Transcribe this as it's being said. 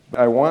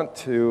I want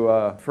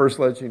to first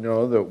let you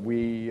know that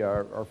we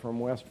are from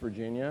West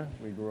Virginia.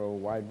 We grow a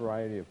wide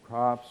variety of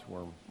crops.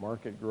 We're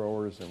market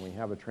growers, and we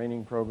have a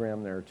training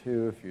program there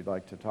too. If you'd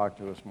like to talk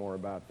to us more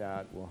about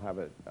that, we'll have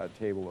a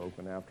table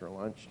open after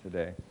lunch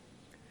today.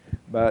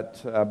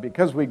 But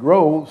because we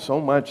grow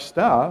so much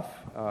stuff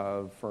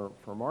for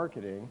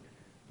marketing,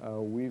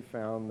 we've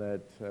found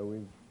that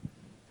we've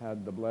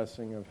had the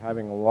blessing of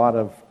having a lot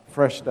of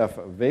fresh stuff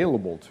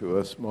available to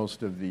us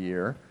most of the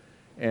year.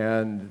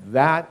 And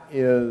that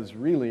is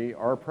really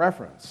our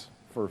preference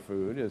for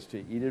food, is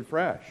to eat it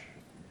fresh.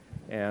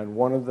 And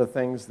one of the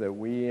things that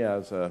we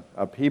as a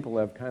people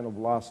have kind of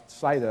lost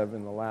sight of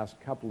in the last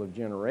couple of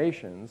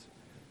generations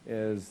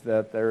is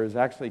that there is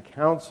actually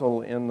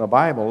counsel in the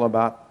Bible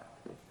about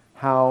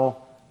how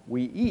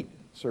we eat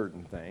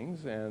certain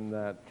things. And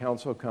that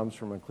counsel comes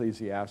from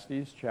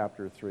Ecclesiastes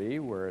chapter 3,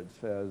 where it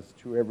says,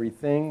 "To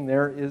everything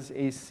there is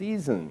a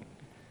season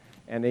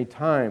and a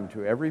time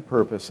to every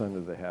purpose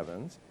under the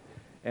heavens."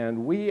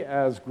 And we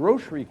as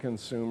grocery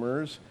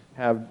consumers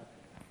have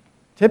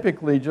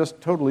typically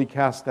just totally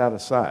cast that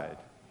aside.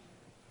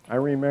 I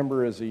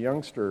remember as a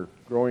youngster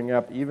growing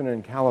up, even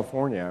in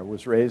California, I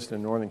was raised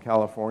in Northern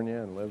California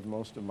and lived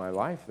most of my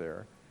life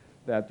there,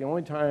 that the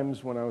only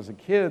times when I was a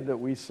kid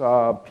that we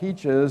saw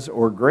peaches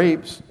or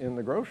grapes in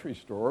the grocery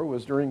store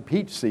was during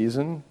peach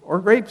season or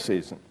grape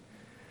season.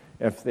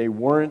 If they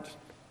weren't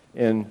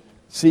in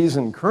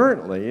season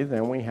currently,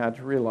 then we had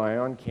to rely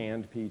on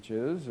canned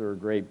peaches or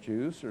grape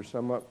juice or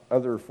some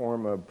other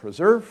form of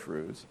preserved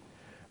fruits.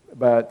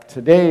 But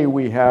today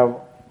we have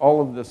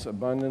all of this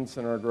abundance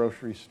in our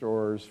grocery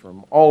stores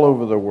from all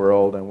over the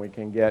world, and we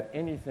can get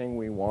anything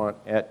we want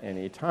at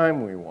any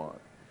time we want.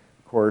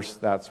 Of course,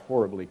 that's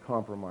horribly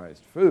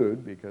compromised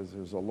food because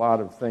there's a lot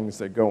of things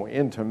that go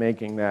into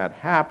making that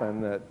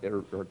happen that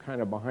are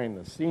kind of behind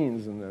the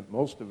scenes and that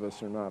most of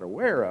us are not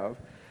aware of.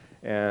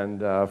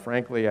 And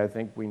frankly, I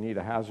think we need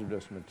a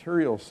hazardous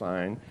material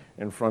sign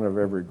in front of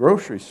every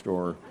grocery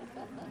store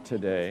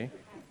today.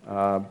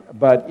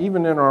 But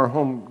even in our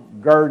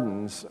home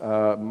gardens,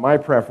 my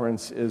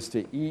preference is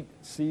to eat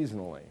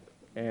seasonally.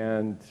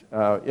 And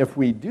if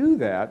we do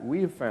that,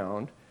 we've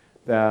found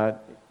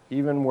that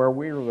even where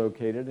we're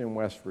located in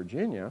West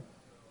Virginia,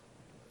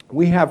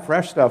 we have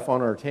fresh stuff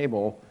on our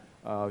table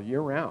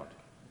year-round.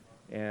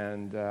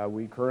 And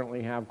we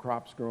currently have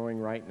crops growing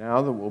right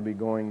now that we'll be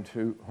going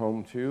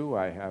home to.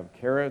 I have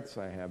carrots,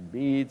 I have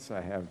beets, I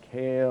have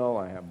kale,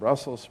 I have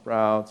Brussels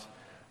sprouts.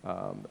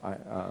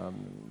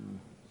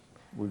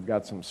 We've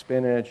got some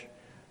spinach.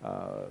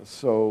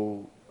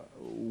 So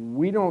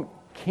we don't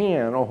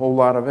can a whole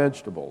lot of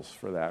vegetables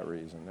for that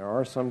reason. There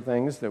are some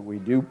things that we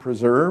do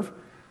preserve,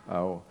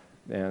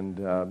 and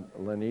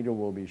Lynnita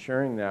will be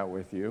sharing that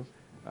with you.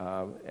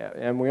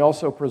 And we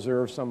also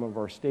preserve some of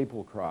our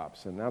staple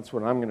crops, and that's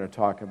what I'm going to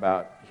talk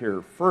about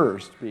here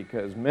first,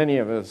 because many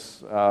of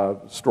us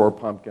store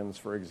pumpkins,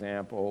 for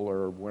example,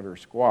 or winter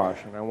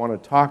squash, and I want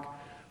to talk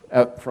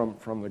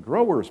from the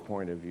grower's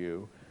point of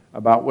view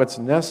about what's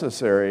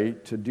necessary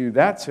to do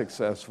that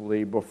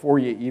successfully before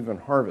you even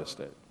harvest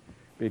it,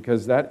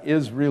 because that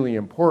is really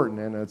important,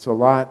 and it's a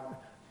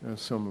lot.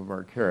 Some of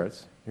our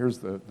carrots. Here's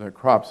the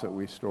crops that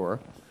we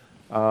store.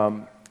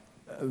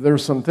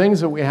 There's some things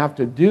that we have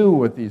to do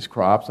with these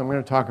crops. I'm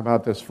going to talk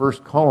about this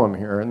first column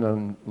here, and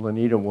then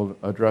Lynnita will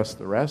address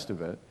the rest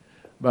of it.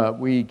 But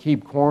we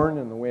keep corn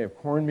in the way of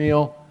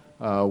cornmeal.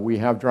 We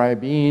have dry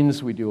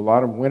beans. We do a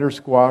lot of winter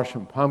squash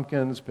and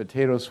pumpkins,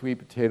 potatoes, sweet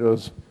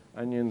potatoes,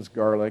 onions,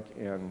 garlic,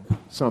 and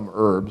some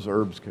herbs.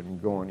 Herbs can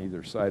go on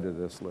either side of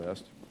this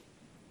list.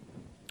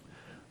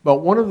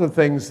 But one of the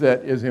things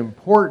that is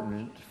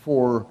important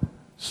for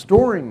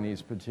storing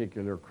these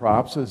particular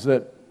crops is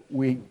that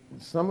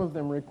some of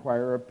them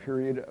require a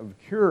period of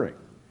curing.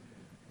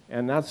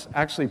 And that's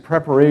actually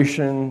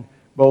preparation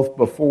both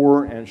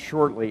before and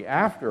shortly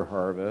after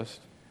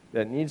harvest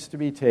that needs to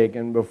be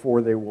taken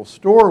before they will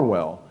store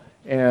well.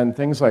 And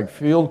things like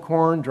field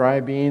corn, dry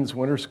beans,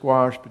 winter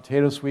squash,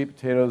 potatoes, sweet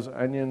potatoes,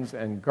 onions,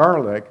 and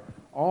garlic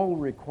all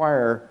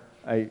require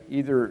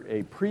either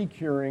a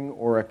pre-curing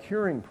or a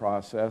curing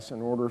process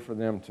in order for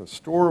them to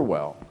store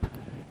well.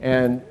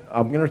 And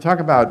I'm going to talk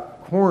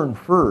about corn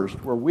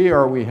first. Where we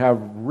are, we have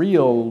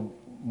real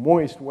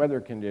moist weather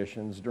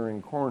conditions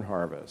during corn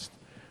harvest.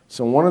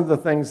 So one of the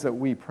things that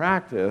we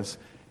practice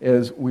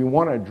is we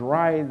want to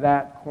dry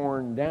that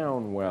corn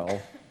down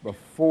well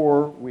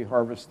before we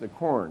harvest the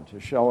corn, to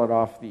shell it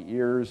off the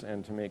ears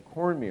and to make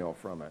cornmeal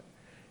from it.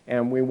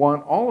 And we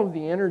want all of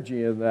the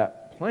energy of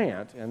that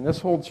plant, and this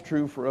holds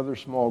true for other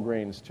small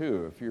grains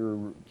too. If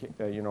you're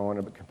in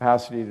a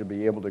capacity to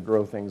be able to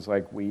grow things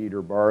like wheat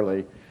or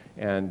barley,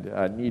 and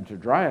need to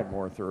dry it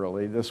more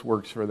thoroughly, this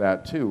works for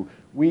that too.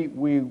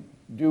 We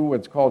do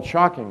what's called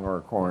shocking our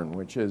corn,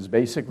 which is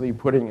basically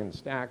putting in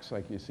stacks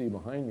like you see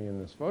behind me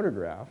in this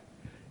photograph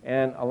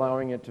and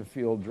allowing it to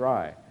feel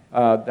dry.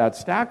 That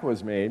stack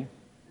was made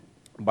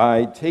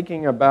by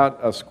taking about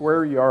a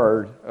square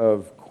yard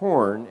of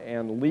corn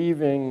and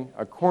leaving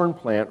a corn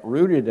plant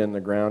rooted in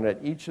the ground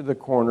at each of the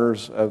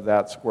corners of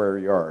that square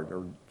yard,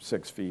 or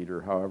 6 feet,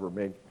 or however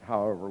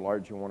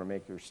large you want to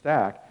make your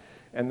stack.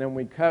 And then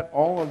we cut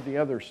all of the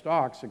other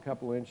stalks a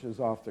couple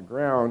inches off the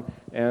ground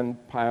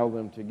and pile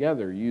them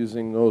together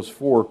using those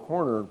 4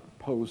 corner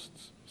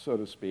posts, so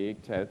to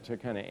speak, to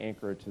kind of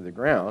anchor it to the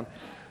ground.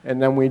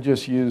 And then we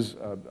just use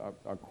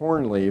a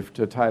corn leaf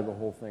to tie the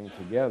whole thing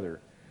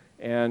together.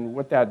 And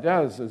what that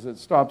does is it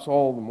stops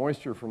all the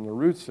moisture from the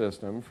root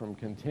system from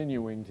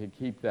continuing to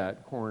keep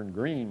that corn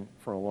green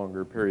for a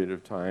longer period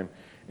of time.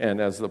 And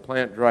as the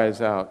plant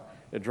dries out,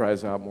 it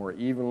dries out more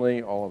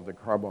evenly. All of the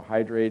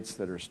carbohydrates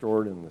that are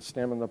stored in the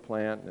stem of the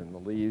plant and the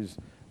leaves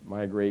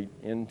migrate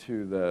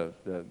into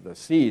the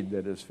seed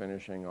that is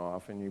finishing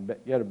off, and you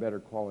get a better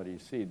quality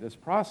seed. This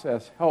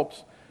process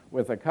helps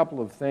with a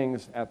couple of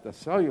things at the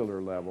cellular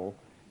level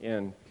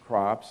in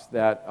crops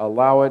that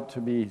allow it to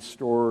be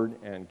stored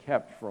and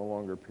kept for a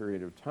longer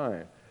period of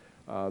time.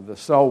 The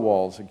cell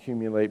walls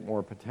accumulate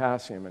more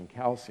potassium and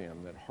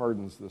calcium that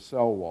hardens the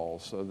cell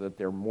walls so that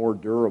they're more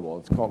durable.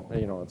 It's called,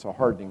 it's a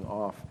hardening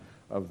off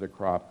of the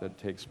crop that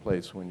takes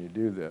place when you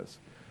do this.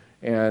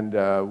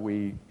 And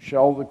we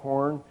shell the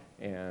corn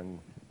and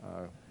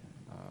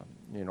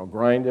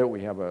grind it.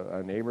 We have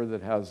a neighbor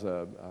that has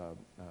a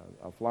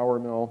flour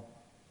mill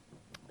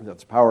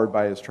that's powered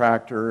by his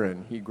tractor,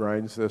 and he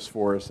grinds this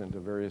for us into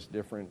various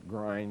different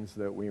grinds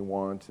that we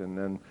want, and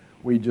then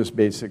we just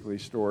basically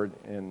store it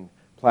in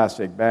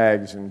plastic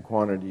bags in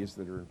quantities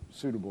that are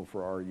suitable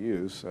for our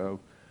use. So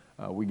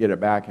we get it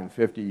back in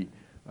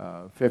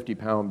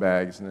 50-pound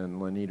bags, and then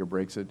Lynnita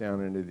breaks it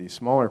down into these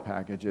smaller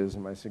packages.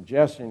 And my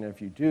suggestion,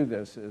 if you do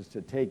this, is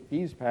to take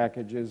these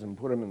packages and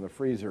put them in the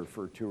freezer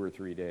for 2 or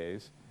 3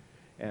 days.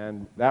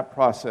 And that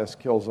process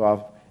kills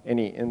off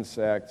any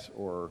insects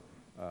or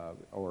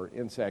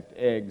insect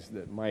eggs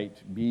that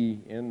might be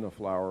in the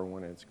flour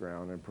when it's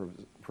ground,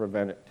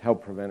 and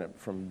help prevent it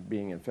from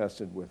being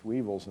infested with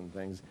weevils and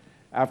things.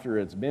 After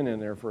it's been in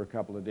there for a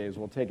couple of days,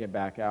 we'll take it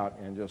back out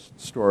and just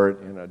store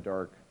it in a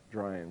dark,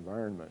 dry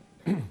environment.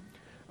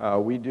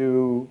 We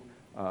do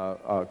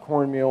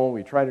cornmeal.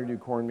 We try to do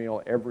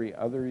cornmeal every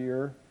other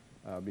year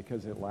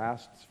because it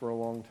lasts for a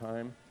long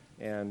time.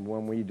 And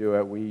when we do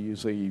it, we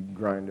usually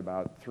grind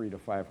about 300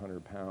 to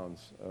 500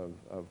 pounds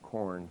of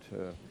corn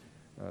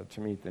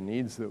to meet the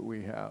needs that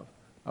we have.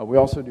 We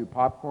also do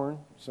popcorn,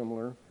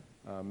 similar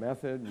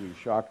method. We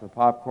shock the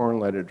popcorn,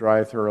 let it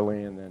dry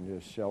thoroughly, and then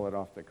just shell it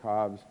off the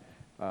cobs.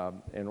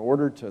 In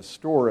order to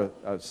store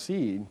a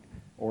seed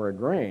or a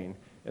grain,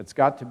 it's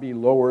got to be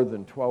lower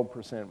than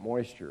 12%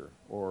 moisture,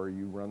 or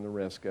you run the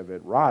risk of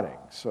it rotting.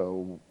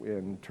 So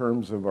in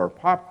terms of our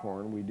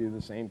popcorn, we do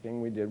the same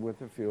thing we did with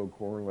the field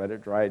corn, let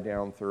it dry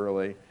down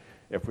thoroughly.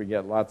 If we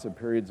get lots of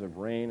periods of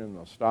rain and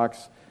the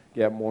stalks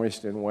get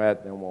moist and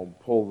wet, then we'll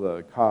pull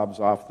the cobs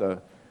off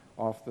the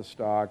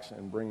stalks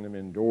and bring them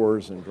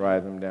indoors and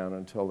dry them down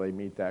until they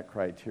meet that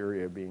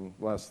criteria, being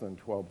less than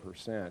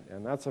 12%.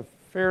 And that's a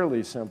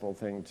fairly simple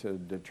thing to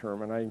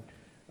determine.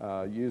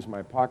 I use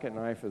my pocket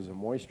knife as a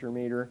moisture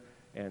meter,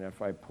 and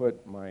if I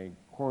put my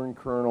corn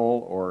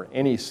kernel or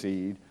any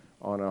seed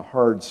on a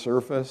hard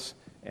surface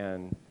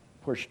and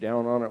push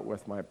down on it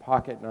with my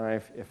pocket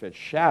knife, if it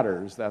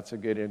shatters, that's a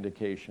good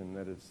indication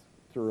that it's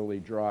thoroughly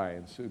dry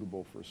and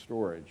suitable for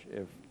storage.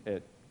 If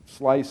it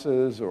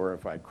slices, or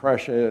if I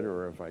crush it,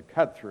 or if I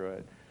cut through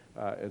it,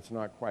 it's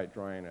not quite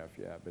dry enough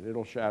yet, but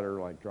it'll shatter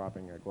like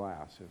dropping a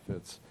glass if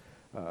it's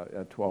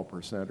at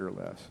 12% or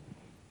less.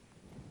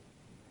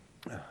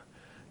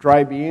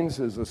 Dry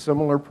beans is a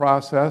similar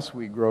process.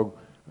 We grow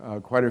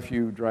quite a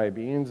few dry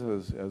beans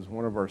as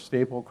one of our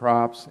staple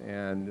crops,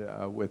 and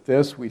with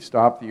this we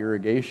stop the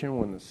irrigation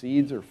when the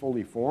seeds are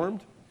fully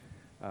formed.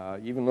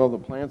 Even though the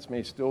plants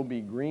may still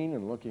be green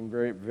and looking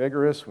very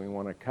vigorous, we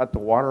want to cut the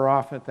water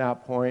off at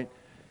that point.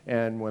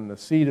 And when the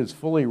seed is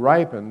fully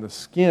ripened, the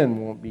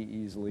skin won't be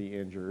easily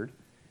injured.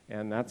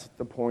 And that's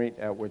the point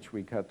at which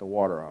we cut the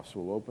water off. So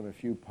we'll open a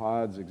few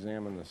pods,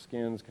 examine the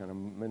skins, kind of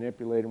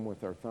manipulate them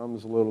with our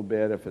thumbs a little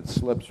bit. If it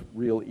slips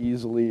real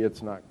easily,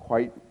 it's not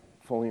quite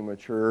fully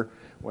mature.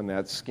 When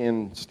that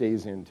skin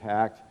stays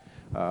intact,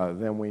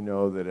 then we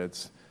know that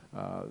it's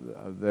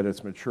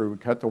mature. We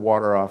cut the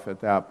water off at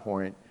that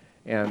point.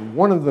 And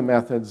one of the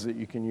methods that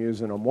you can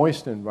use in a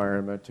moist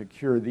environment to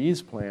cure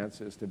these plants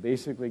is to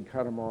basically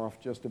cut them off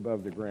just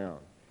above the ground.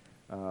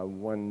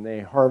 When they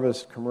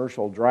harvest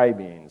commercial dry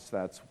beans,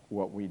 that's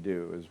what we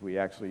do, is we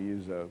actually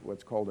use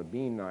what's called a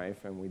bean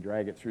knife, and we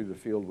drag it through the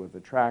field with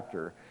a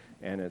tractor,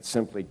 and it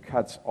simply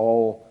cuts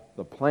all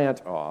the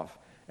plant off,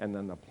 and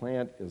then the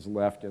plant is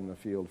left in the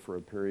field for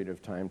a period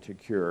of time to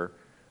cure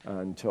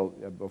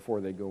before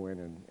they go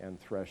in and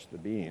thresh the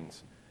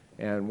beans.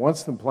 And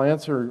once the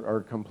plants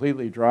are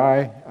completely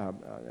dry,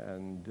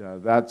 and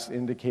that's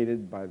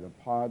indicated by the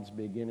pods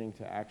beginning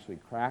to actually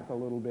crack a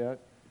little bit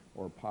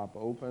or pop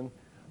open,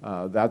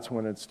 that's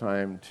when it's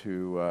time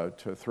to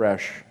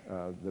thresh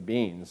the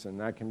beans. And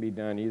that can be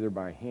done either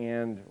by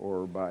hand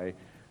or by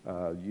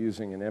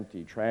using an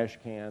empty trash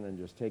can and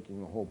just taking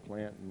the whole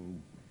plant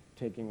and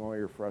taking all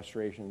your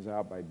frustrations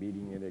out by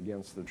beating it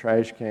against the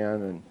trash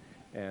can,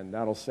 and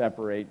that'll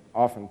separate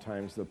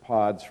oftentimes the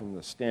pods from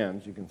the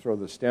stems. You can throw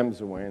the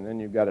stems away, and then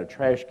you've got a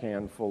trash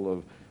can full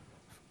of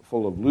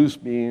loose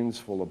beans,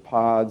 full of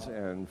pods,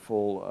 and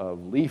full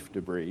of leaf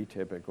debris,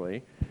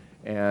 typically.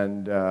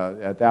 And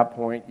at that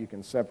point, you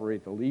can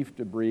separate the leaf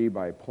debris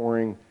by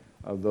pouring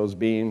those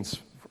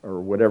beans or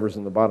whatever's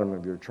in the bottom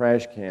of your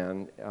trash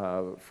can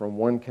from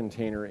one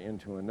container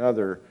into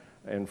another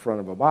in front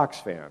of a box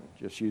fan,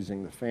 just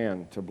using the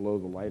fan to blow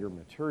the lighter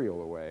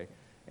material away.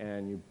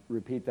 And you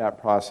repeat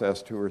that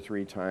process 2 or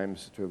 3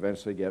 times to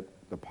eventually get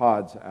the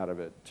pods out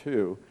of it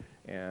too,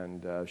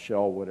 and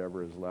shell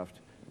whatever is left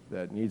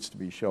that needs to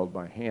be shelled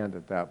by hand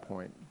at that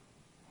point.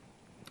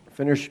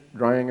 Finish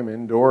drying them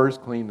indoors,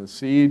 clean the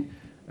seed.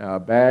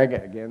 Bag,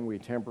 again, we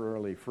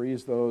temporarily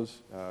freeze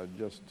those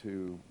just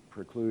to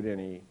preclude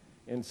any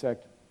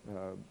insect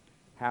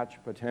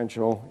hatch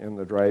potential in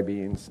the dry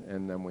beans,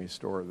 and then we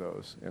store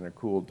those in a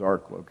cool,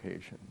 dark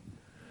location.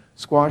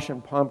 Squash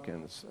and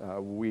pumpkins.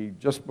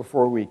 Just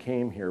before we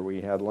came here, we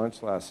had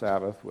lunch last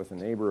Sabbath with a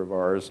neighbor of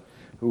ours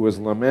who was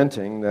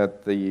lamenting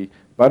that the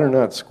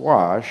butternut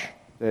squash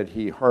that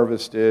he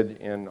harvested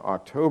in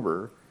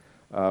October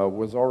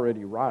was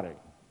already rotting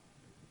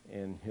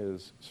in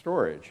his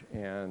storage.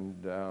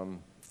 And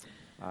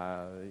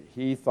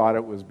he thought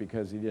it was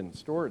because he didn't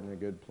store it in a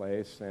good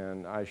place,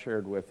 and I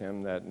shared with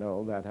him that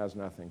no, that has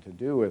nothing to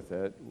do with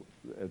it.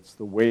 It's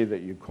the way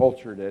that you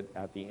cultured it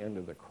at the end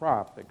of the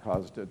crop that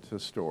caused it to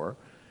store.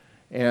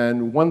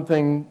 And one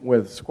thing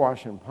with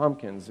squash and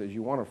pumpkins is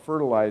you want to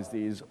fertilize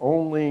these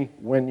only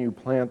when you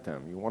plant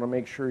them. You want to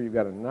make sure you've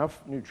got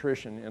enough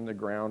nutrition in the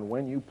ground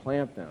when you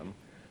plant them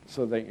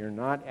so that you're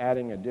not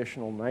adding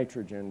additional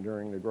nitrogen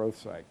during the growth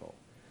cycle.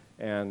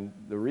 And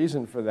the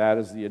reason for that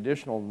is the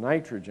additional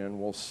nitrogen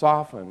will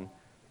soften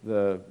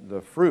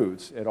the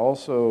fruits. It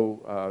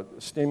also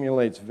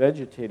stimulates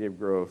vegetative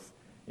growth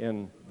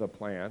in the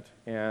plant,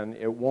 and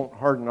it won't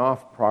harden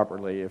off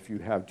properly if you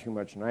have too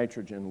much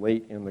nitrogen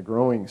late in the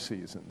growing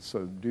season.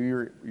 So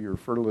do your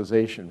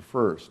fertilization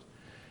first.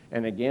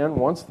 And again,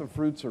 once the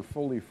fruits are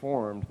fully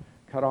formed,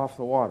 cut off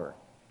the water.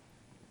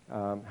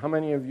 How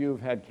many of you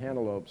have had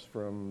cantaloupes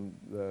from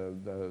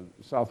the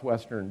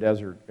southwestern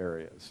desert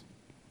areas,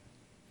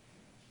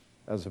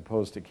 as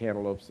opposed to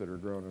cantaloupes that are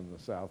grown in the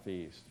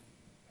southeast?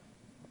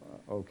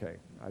 Okay,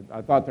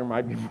 I thought there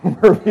might be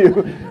more of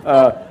you.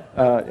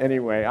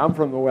 Anyway, I'm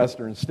from the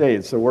western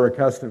states, so we're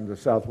accustomed to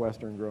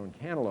southwestern grown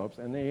cantaloupes,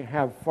 and they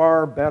have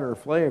far better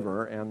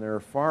flavor, and they're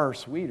far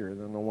sweeter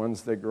than the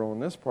ones that grow in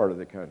this part of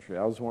the country.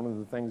 That was one of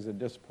the things that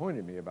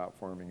disappointed me about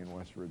farming in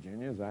West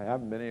Virginia, is I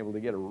haven't been able to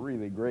get a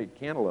really great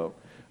cantaloupe.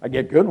 I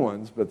get good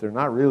ones, but they're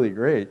not really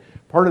great.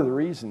 Part of the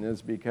reason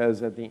is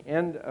because at the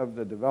end of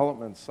the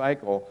development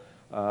cycle,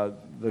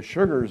 the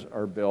sugars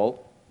are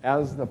built.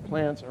 As the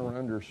plants are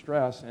under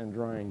stress and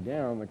drying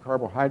down, the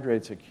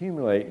carbohydrates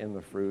accumulate in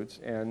the fruits,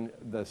 and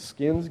the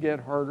skins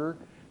get harder,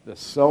 the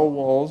cell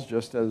walls,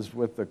 just as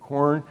with the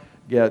corn,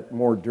 get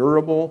more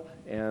durable,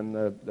 and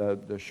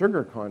the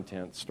sugar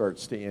content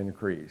starts to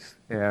increase.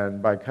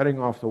 And by cutting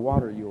off the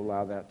water, you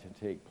allow that to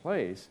take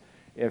place.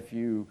 If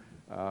you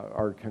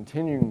are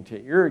continuing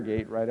to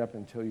irrigate right up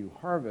until you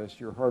harvest,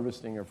 you're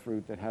harvesting a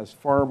fruit that has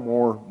far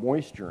more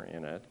moisture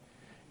in it,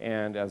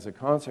 and as a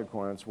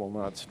consequence will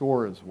not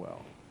store as well.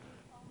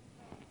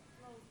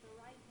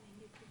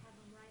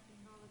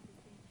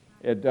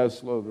 It does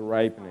slow the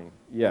ripening,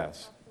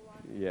 yes.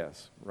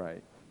 Yes,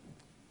 right.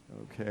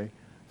 Okay.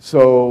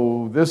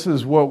 So this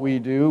is what we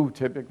do.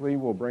 Typically,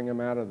 we'll bring them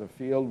out of the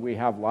field. We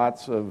have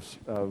lots of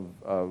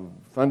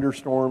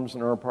thunderstorms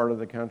in our part of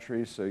the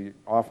country, so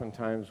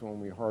oftentimes when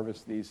we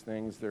harvest these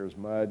things, there's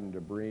mud and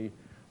debris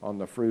on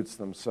the fruits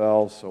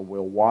themselves, so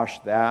we'll wash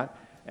that,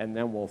 and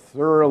then we'll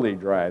thoroughly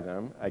dry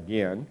them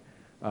again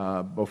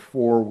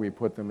before we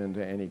put them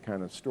into any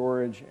kind of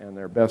storage, and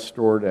they're best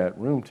stored at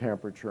room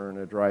temperature in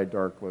a dry,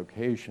 dark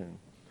location.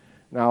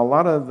 Now, a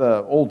lot of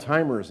the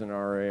old-timers in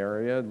our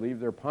area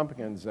leave their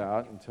pumpkins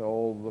out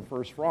until the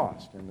first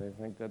frost, and they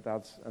think that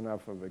that's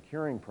enough of a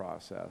curing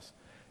process.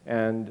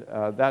 And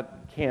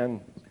that can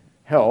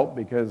help,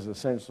 because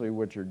essentially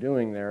what you're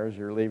doing there is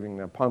you're leaving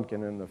the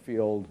pumpkin in the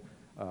field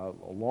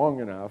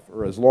long enough,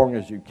 or as long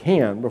as you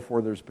can,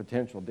 before there's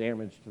potential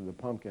damage to the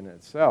pumpkin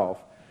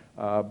itself.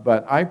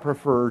 But I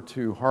prefer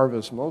to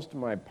harvest most of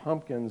my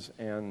pumpkins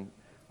and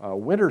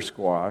winter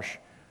squash.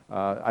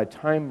 I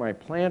time my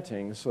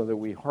planting so that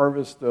we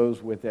harvest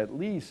those with at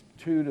least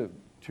 2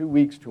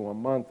 weeks to a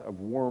month of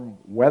warm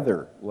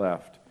weather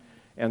left.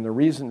 And the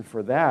reason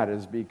for that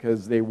is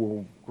because they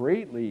will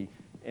greatly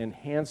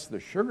enhance the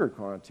sugar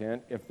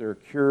content if they're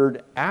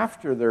cured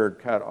after they're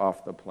cut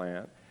off the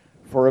plant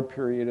for a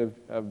period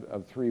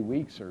of 3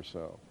 weeks or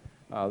so.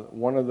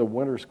 One of the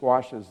winter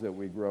squashes that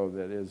we grow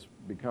that has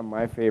become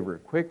my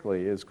favorite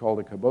quickly is called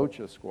a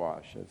kabocha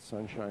squash. It's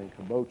sunshine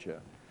kabocha.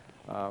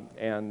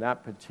 And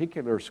that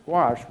particular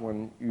squash,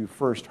 when you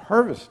first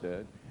harvest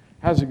it,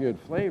 has a good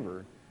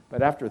flavor,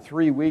 But after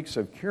 3 weeks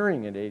of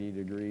curing at 80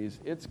 degrees,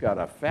 it's got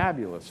a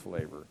fabulous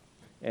flavor.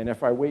 And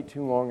if I wait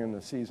too long in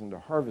the season to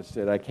harvest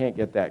it, I can't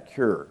get that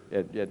cure.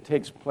 It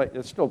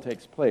still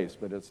takes place,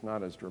 but it's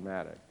not as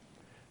dramatic.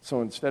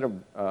 So instead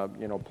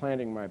of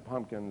planting my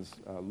pumpkins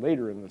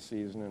later in the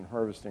season and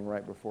harvesting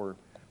right before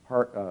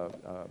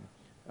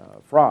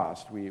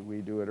frost,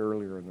 we do it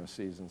earlier in the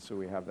season, so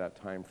we have that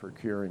time for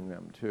curing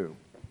them too.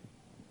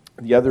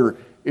 The other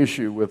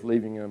issue with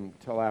leaving them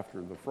till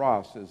after the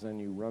frost is then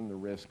you run the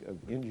risk of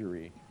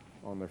injury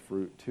on the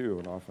fruit too,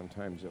 and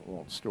oftentimes it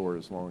won't store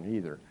as long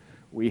either.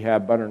 We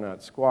have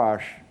butternut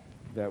squash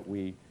that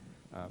we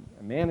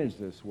manage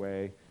this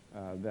way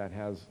that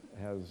has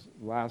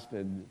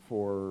lasted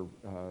for,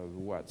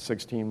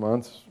 16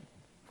 months?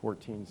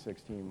 14,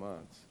 16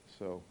 months.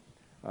 So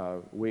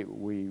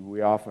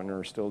we often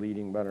are still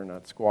eating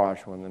butternut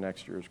squash when the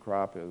next year's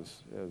crop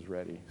is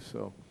ready.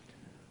 So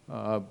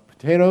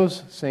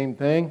potatoes, same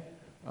thing.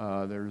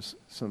 There's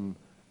some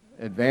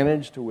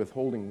advantage to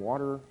withholding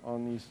water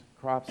on these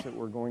crops that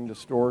we're going to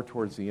store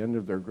towards the end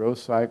of their growth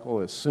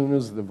cycle. As soon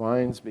as the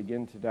vines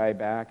begin to die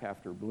back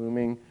after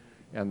blooming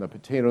and the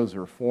potatoes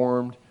are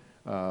formed,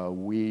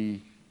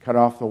 we cut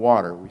off the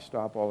water. We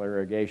stop all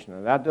irrigation.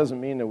 And that doesn't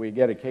mean that we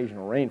get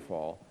occasional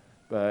rainfall,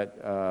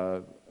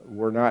 but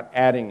we're not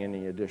adding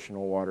any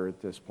additional water at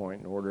this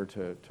point in order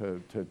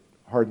to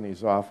harden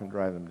these off and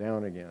dry them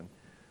down again.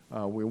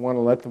 We want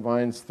to let the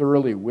vines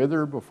thoroughly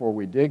wither before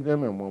we dig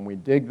them, and when we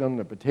dig them,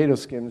 the potato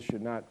skins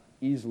should not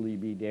easily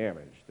be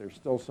damaged. They're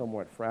still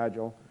somewhat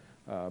fragile,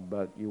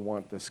 but you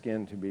want the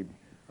skin to be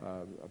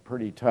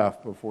pretty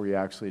tough before you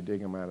actually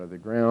dig them out of the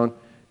ground.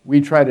 We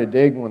try to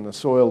dig when the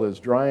soil is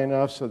dry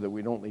enough so that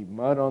we don't leave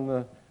mud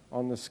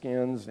on the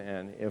skins,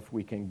 and if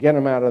we can get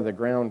them out of the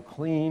ground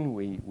clean,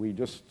 we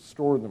just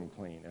store them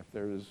clean. If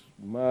there's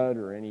mud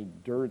or any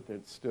dirt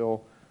that's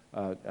still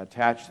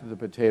attached to the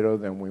potato,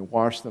 then we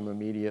wash them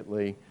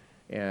immediately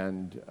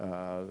and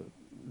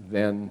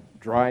then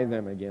dry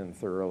them again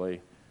thoroughly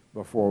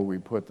before we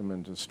put them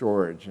into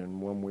storage.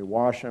 And when we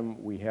wash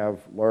them, we have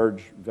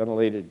large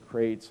ventilated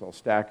crates. I'll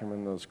stack them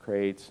in those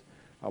crates.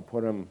 I'll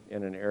put them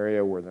in an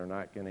area where they're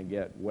not going to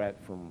get wet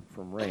from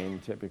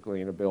rain,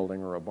 typically in a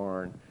building or a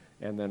barn,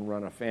 and then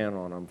run a fan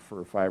on them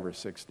for 5 or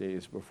 6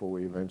 days before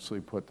we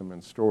eventually put them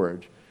in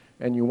storage.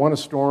 And you want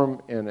to store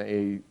them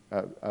in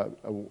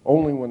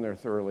only when they're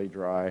thoroughly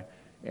dry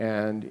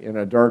and in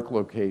a dark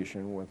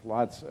location with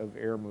lots of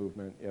air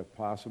movement if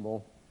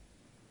possible.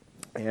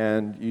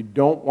 And you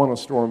don't want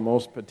to store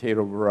most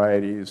potato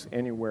varieties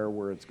anywhere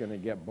where it's going to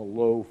get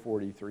below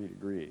 43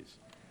 degrees.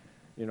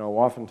 You know,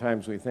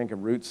 oftentimes we think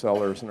of root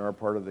cellars in our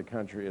part of the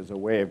country as a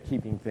way of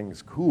keeping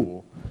things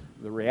cool.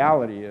 The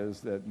reality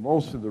is that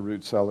most of the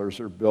root cellars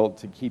are built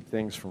to keep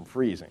things from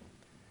freezing.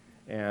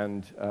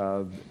 And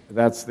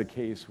that's the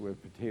case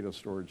with potato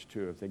storage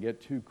too. If they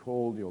get too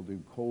cold, you'll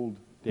do cold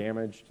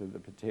damage to the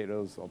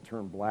potatoes. They'll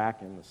turn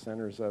black in the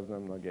centers of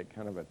them. They'll get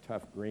kind of a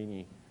tough,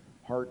 grainy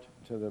heart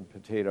to the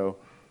potato.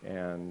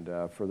 And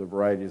for the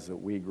varieties that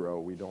we grow,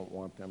 we don't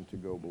want them to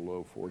go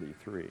below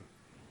 43.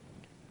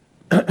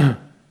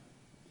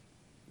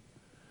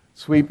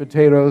 Sweet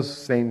potatoes,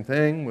 same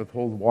thing.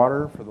 Withhold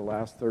water for the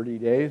last 30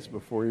 days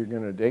before you're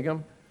going to dig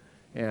them,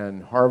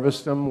 and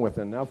harvest them with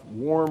enough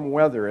warm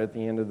weather at the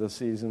end of the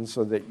season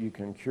so that you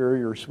can cure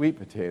your sweet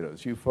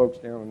potatoes. You folks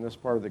down in this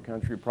part of the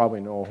country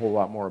probably know a whole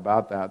lot more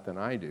about that than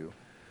I do.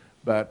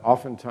 But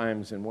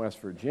oftentimes in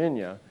West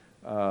Virginia,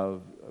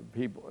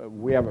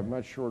 we have a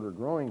much shorter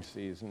growing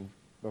season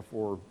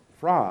before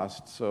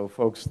frost, so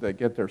folks that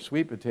get their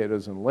sweet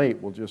potatoes in late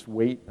will just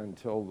wait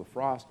until the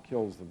frost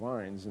kills the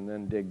vines and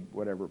then dig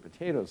whatever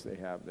potatoes they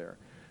have there.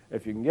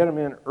 If you can get them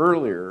in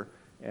earlier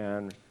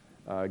and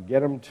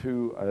get them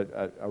to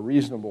a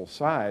reasonable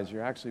size,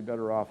 you're actually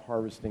better off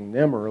harvesting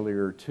them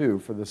earlier too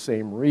for the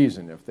same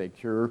reason. If they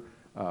cure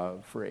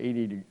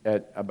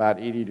at about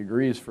 80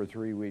 degrees for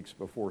 3 weeks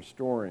before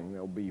storing,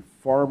 they'll be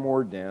far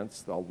more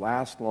dense, they'll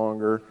last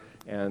longer,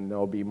 and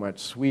they'll be much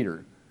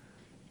sweeter.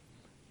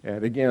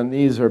 And again,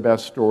 these are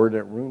best stored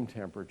at room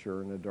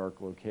temperature in a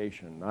dark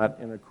location, not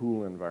in a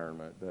cool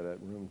environment, but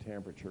at room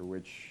temperature,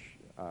 which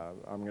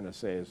I'm going to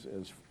say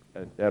is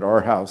at our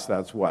house,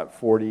 that's what,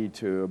 40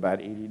 to about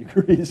 80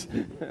 degrees.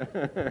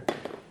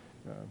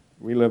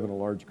 We live in a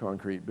large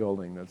concrete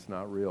building that's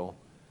not really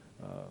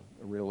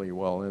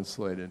well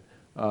insulated.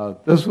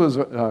 This was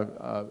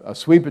a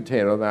sweet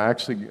potato.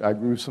 I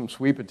grew some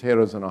sweet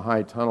potatoes in a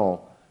high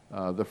tunnel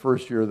the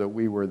first year that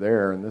we were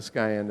there, and this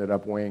guy ended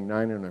up weighing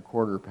 9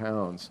 1/4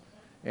 pounds.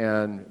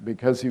 And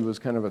because he was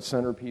kind of a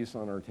centerpiece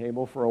on our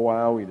table for a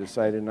while, we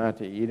decided not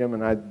to eat him.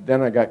 And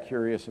then I got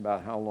curious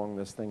about how long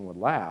this thing would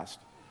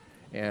last.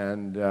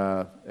 And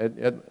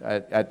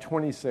at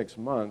 26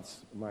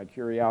 months, my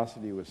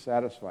curiosity was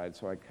satisfied,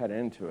 so I cut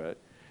into it.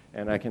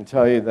 And I can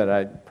tell you that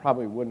I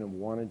probably wouldn't have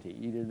wanted to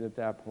eat it at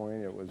that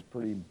point. It was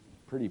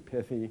pretty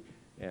pithy,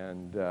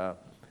 and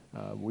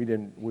we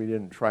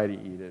didn't try to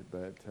eat it.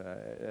 But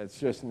it's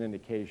just an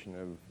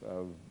indication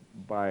of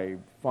by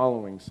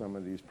following some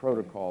of these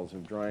protocols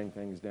of drying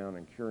things down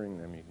and curing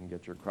them, you can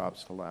get your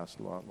crops to last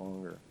a lot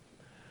longer.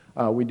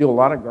 We do a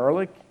lot of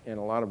garlic and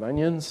a lot of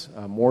onions,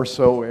 more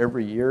so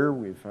every year.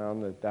 We've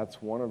found that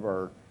that's one of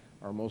our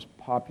most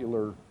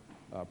popular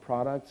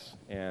products,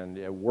 and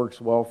it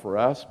works well for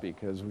us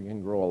because we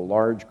can grow a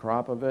large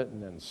crop of it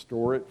and then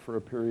store it for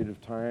a period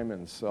of time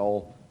and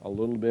sell a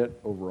little bit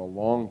over a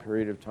long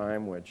period of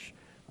time, which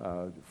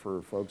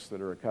for folks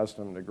that are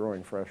accustomed to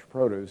growing fresh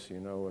produce, you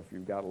know, if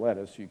you've got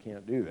lettuce, you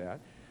can't do that.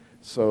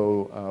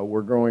 So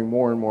we're growing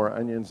more and more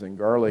onions and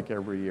garlic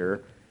every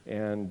year,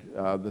 and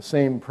the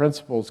same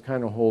principles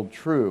kind of hold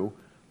true.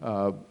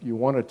 You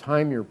want to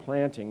time your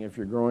planting if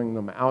you're growing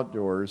them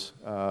outdoors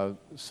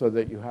so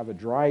that you have a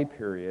dry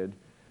period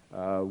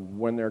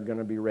when they're going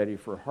to be ready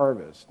for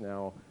harvest.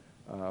 Now,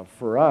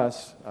 for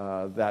us,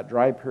 that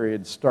dry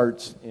period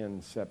starts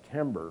in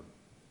September,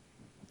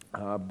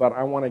 but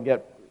I want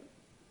to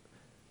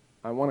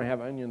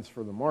have onions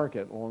for the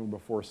market long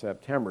before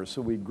September,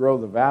 so we grow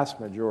the vast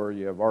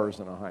majority of ours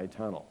in a high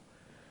tunnel.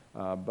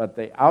 But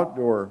the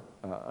outdoor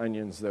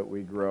onions that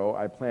we grow,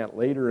 I plant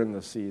later in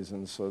the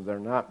season, so they're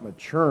not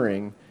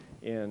maturing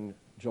in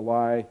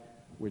July,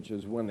 which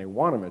is when they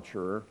want to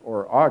mature,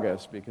 or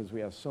August, because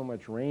we have so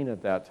much rain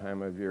at that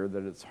time of year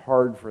that it's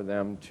hard for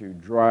them to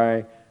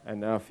dry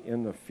enough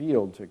in the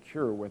field to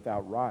cure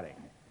without rotting.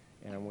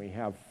 And we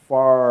have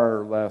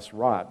far less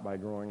rot by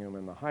growing them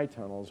in the high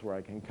tunnels, where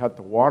I can cut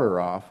the water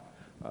off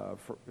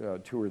for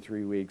 2 or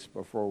 3 weeks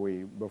before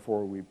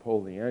we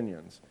pull the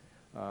onions.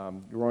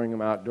 Growing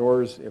them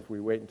outdoors, if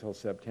we wait until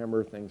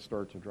September, things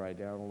start to dry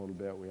down a little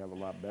bit. We have a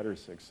lot better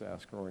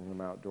success growing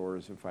them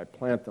outdoors if I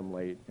plant them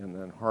late and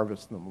then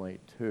harvest them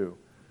late too.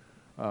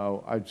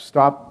 I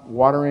stop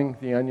watering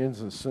the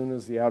onions as soon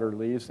as the outer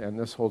leaves, and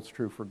this holds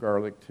true for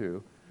garlic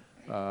too.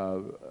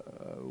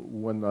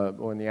 When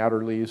the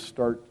outer leaves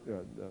start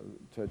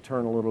to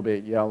turn a little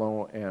bit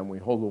yellow, and we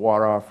hold the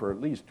water off for at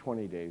least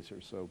 20 days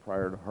or so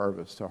prior to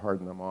harvest to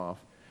harden them off.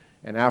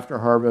 And after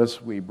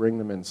harvest, we bring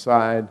them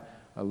inside.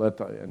 I let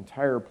the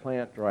entire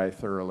plant dry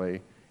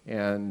thoroughly,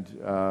 and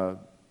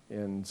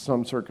in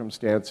some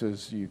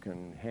circumstances you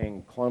can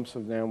hang clumps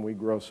of them. We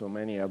grow so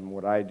many of them.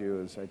 What I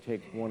do is I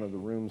take one of the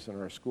rooms in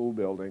our school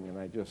building and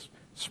I just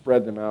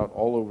spread them out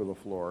all over the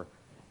floor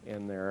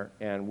in there,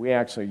 and we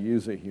actually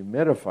use a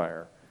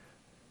dehumidifier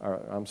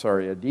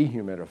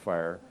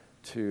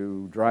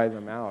to dry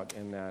them out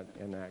in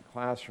that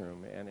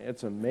classroom. And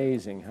it's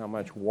amazing how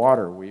much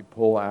water we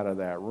pull out of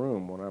that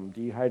room. When I'm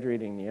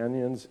dehydrating the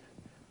onions,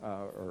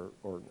 or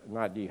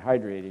not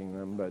dehydrating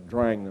them, but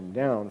drying them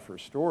down for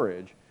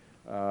storage,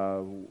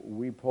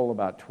 we pull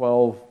about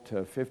 12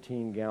 to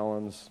 15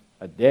 gallons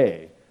a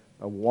day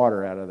of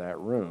water out of that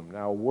room.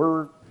 Now,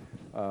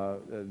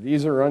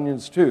 these are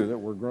onions too that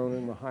were grown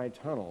in the high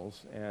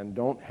tunnels and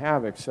don't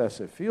have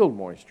excessive field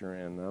moisture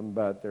in them,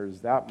 but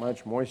there's that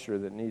much moisture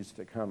that needs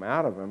to come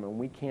out of them, and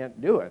we can't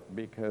do it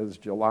because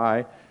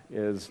July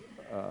is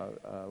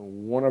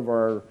one of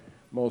our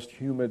most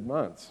humid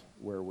months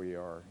where we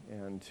are,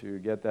 and to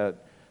get that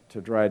to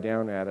dry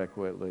down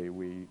adequately,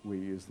 we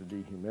use the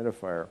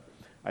dehumidifier.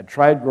 I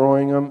tried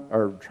drying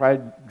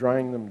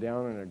them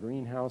down in a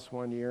greenhouse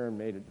one year and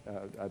made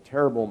a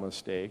terrible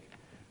mistake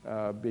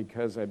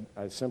because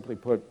I simply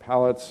put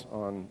pallets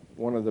on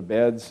one of the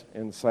beds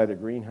inside a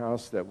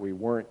greenhouse that we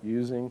weren't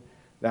using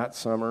that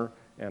summer,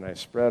 and I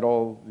spread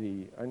all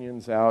the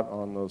onions out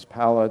on those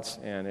pallets,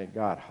 and it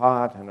got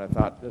hot, and I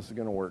thought, this is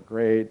going to work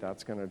great,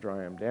 that's going to dry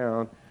them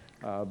down.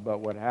 But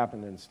what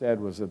happened instead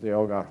was that they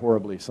all got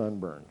horribly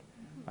sunburned.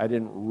 I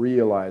didn't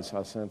realize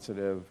how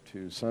sensitive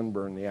to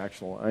sunburn the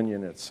actual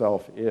onion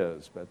itself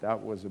is, but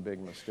that was a big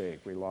mistake.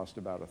 We lost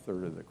about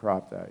 1/3 of the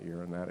crop that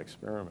year in that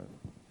experiment.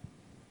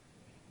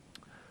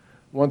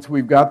 Once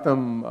we've got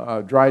them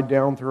dried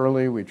down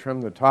thoroughly, we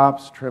trim the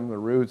tops, trim the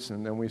roots,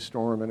 and then we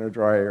store them in a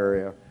dry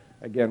area,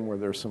 again, where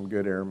there's some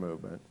good air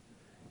movement.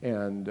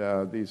 And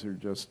these are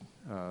just,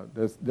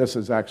 this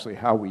is actually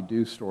how we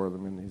do store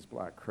them in these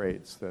black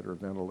crates that are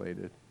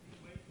ventilated.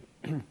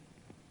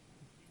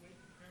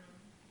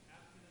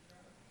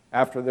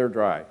 After they're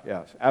dry,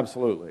 yes,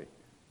 absolutely.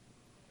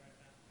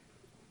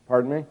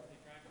 Pardon me?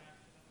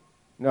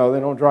 No, they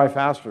don't dry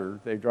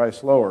faster, they dry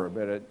slower.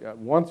 But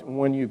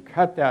when you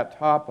cut that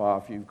top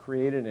off, you've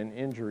created an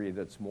injury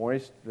that's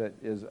moist, that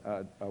is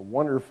a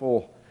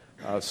wonderful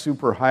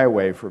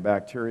superhighway for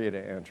bacteria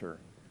to enter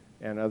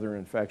and other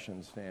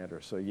infections to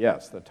enter. So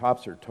yes, the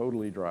tops are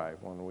totally dry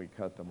when we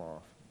cut them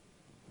off.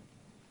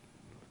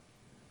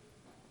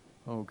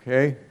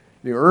 Okay,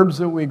 the herbs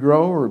that we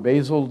grow are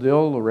basil,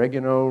 dill,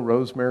 oregano,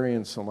 rosemary,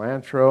 and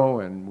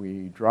cilantro, and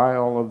we dry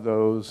all of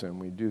those, and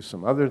we do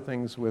some other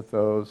things with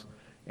those.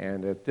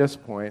 And at this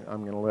point,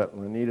 I'm going to let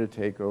Lynnita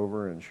take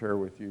over and share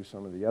with you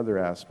some of the other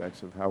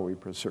aspects of how we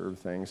preserve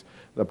things.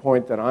 The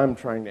point that I'm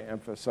trying to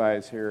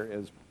emphasize here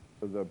is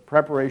the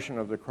preparation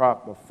of the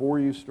crop before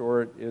you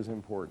store it is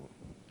important.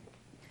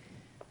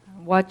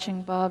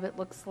 Watching Bob, it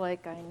looks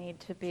like I need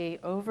to be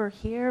over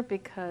here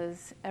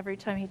because every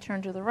time he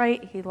turned to the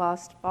right, he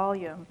lost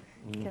volume.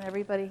 Can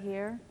everybody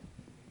hear?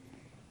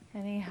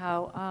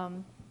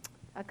 Anyhow,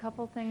 a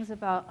couple things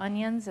about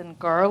onions and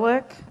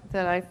garlic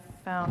that I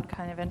found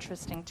kind of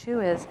interesting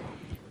too is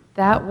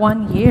that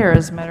 1 year,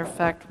 as a matter of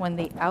fact, when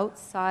the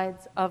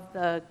outsides of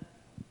the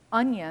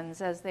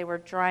onions, as they were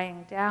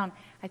drying down,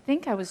 I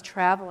think I was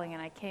traveling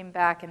and I came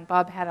back and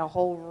Bob had a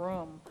whole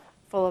room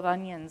full of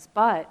onions,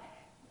 but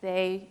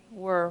they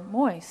were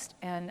moist.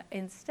 And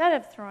instead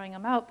of throwing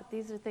them out, but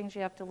these are things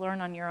you have to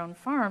learn on your own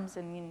farms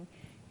and in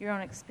your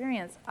own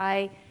experience,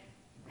 I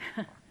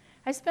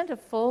spent a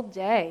full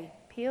day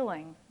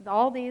peeling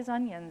all these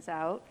onions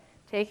out,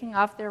 taking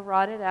off their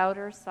rotted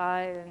outer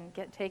side and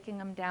taking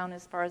them down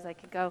as far as I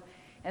could go.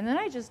 And then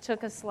I just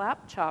took a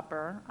slap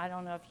chopper. I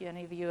don't know if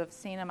any of you have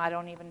seen them. I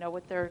don't even know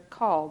what they're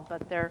called,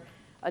 but they're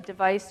a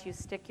device. You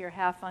stick your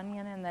half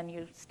onion and then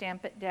you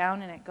stamp it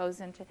down and it goes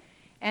into...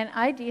 And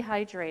I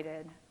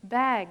dehydrated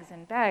bags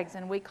and bags,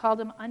 and we called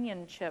them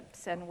onion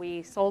chips, and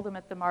we sold them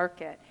at the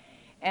market.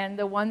 And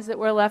the ones that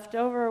were left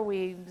over,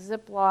 we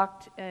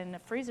Ziplocked in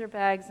freezer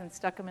bags and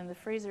stuck them in the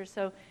freezer.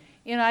 So,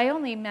 I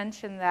only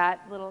mention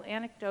that little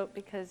anecdote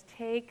because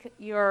take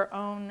your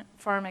own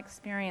farm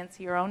experience,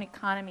 your own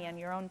economy, and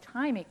your own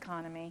time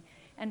economy,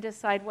 and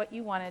decide what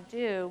you want to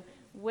do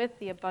with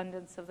the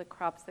abundance of the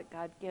crops that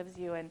God gives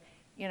you. And,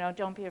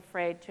 don't be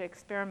afraid to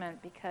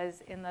experiment,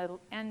 because in the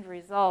end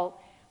result,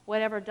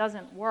 whatever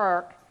doesn't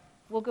work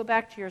will go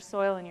back to your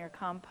soil and your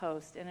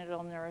compost, and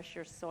it'll nourish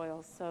your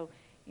soil. So,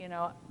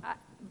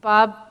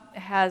 Bob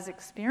has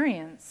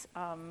experience,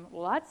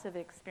 lots of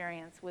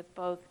experience with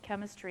both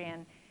chemistry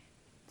and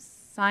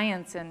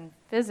science and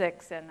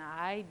physics, and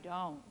I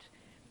don't.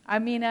 I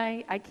mean,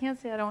 I can't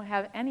say I don't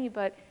have any,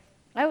 but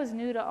I was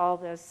new to all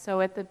this.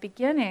 So at the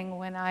beginning,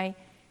 when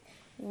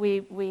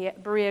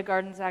Berea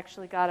Gardens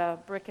actually got a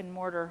brick and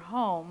mortar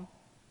home,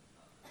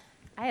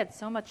 I had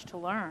so much to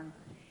learn.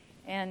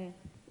 And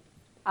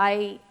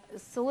I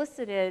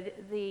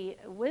solicited the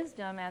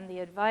wisdom and the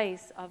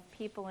advice of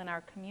people in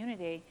our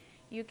community.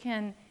 You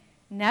can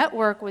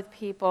network with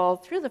people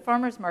through the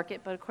farmer's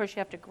market, but of course you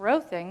have to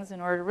grow things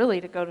in order really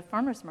to go to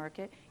farmer's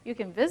market. You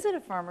can visit a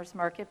farmer's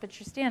market, but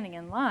you're standing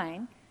in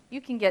line. You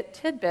can get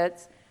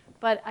tidbits,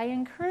 but I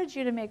encourage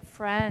you to make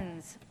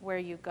friends where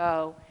you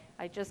go.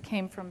 I just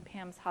came from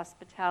Pam's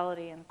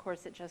hospitality, and of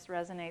course it just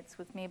resonates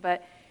with me,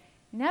 but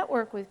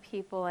network with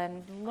people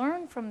and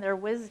learn from their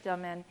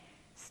wisdom, and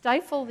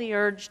stifle the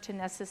urge to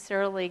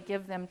necessarily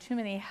give them too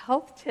many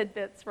health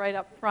tidbits right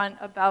up front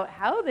about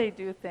how they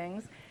do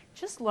things.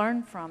 Just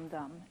learn from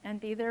them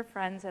and be their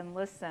friends and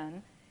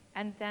listen,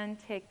 and then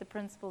take the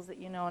principles that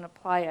you know and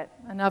apply it.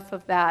 Enough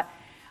of that.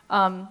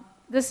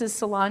 This is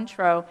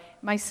cilantro.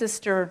 My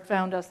sister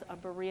found us a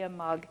Berea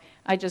mug.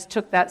 I just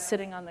took that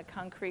sitting on the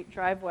concrete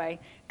driveway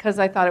because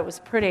I thought it was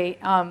pretty.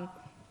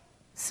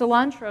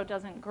 Cilantro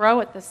doesn't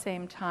grow at the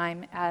same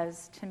time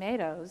as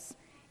tomatoes.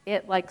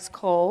 It likes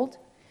cold.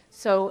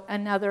 So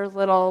another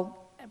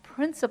little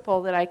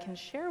principle that I can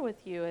share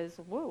with you is,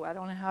 whoa, I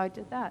don't know how I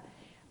did that.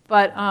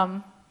 But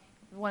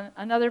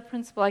another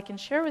principle I can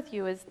share with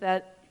you is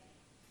that,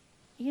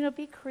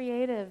 be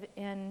creative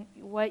in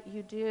what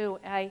you do.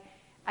 I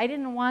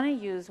didn't want to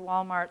use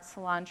Walmart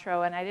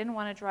cilantro, and I didn't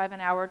want to drive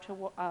an hour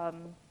to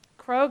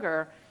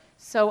Kroger.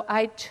 So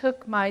I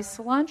took my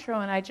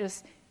cilantro and I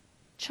just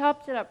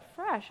chopped it up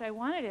fresh. I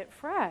wanted it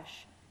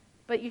fresh.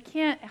 But you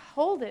can't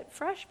hold it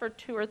fresh for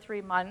 2 or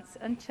 3 months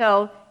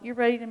until you're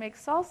ready to make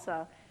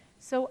salsa.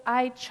 So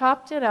I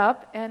chopped it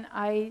up and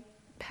I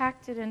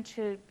packed it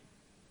into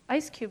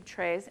ice cube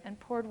trays and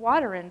poured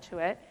water into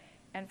it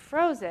and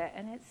froze it,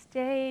 and it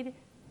stayed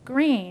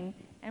green.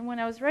 And when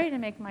I was ready to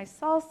make my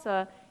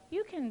salsa,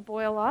 you can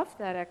boil off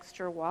that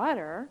extra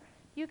water.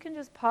 You can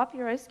just pop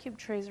your ice cube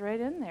trays right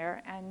in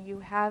there, and you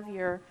have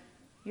you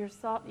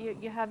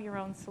have your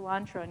own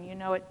cilantro, and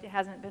it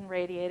hasn't been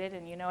radiated,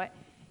 and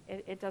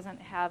it doesn't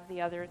have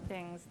the other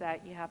things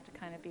that you have to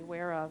kind of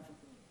beware of.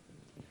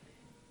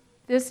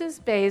 This is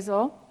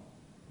basil.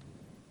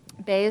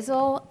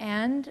 Basil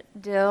and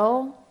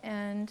dill,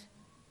 and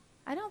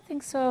I don't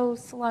think so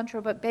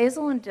cilantro, but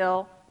basil and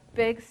dill,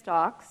 big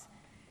stalks.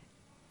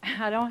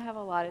 I don't have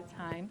a lot of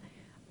time.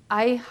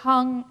 I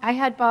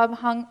had Bob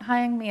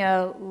hang me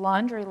a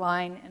laundry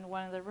line in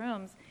one of the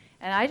rooms,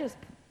 and I just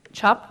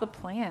chopped the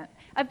plant.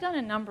 I've done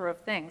a number of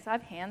things.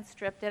 I've hand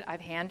stripped it.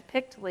 I've hand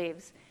picked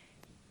leaves.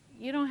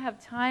 You don't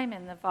have time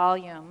in the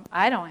volume.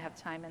 I don't have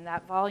time in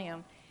that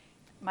volume.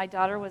 My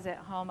daughter was at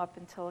home up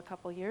until a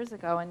couple years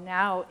ago, and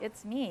now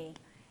it's me.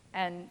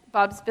 And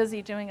Bob's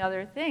busy doing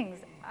other things.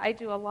 I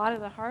do a lot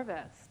of the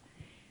harvest.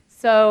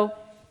 So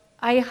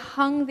I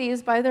hung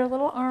these by their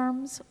little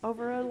arms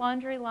over a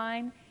laundry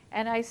line,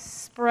 and I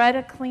spread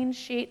a clean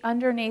sheet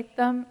underneath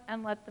them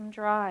and let them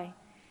dry.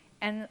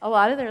 And a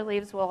lot of their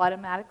leaves will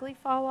automatically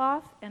fall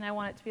off, and I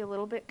want it to be a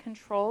little bit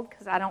controlled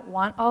because I don't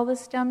want all the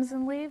stems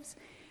and leaves.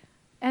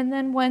 And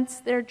then once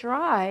they're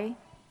dry,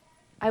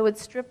 I would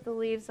strip the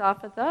leaves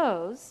off of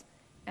those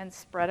and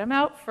spread them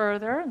out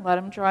further and let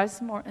them dry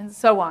some more, and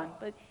so on.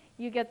 But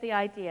you get the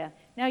idea.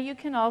 Now you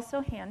can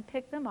also hand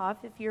pick them off.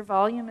 If your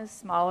volume is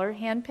smaller,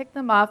 hand pick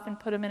them off and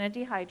put them in a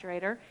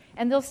dehydrator,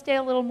 and they'll stay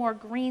a little more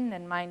green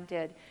than mine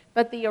did.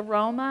 But the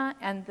aroma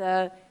and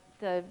the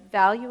the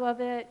value of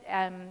it,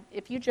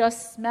 if you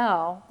just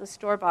smell the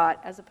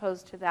store-bought as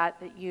opposed to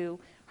that you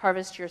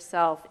harvest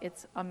yourself,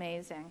 it's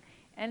amazing.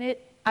 And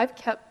I've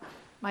kept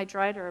my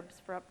dried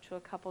herbs for up to a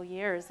couple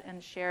years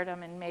and shared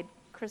them and made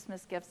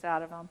Christmas gifts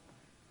out of them.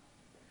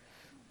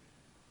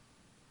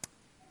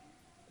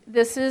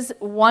 This is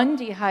one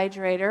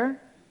dehydrator.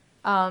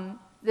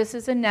 This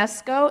is a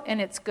Nesco, and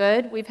it's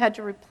good. We've had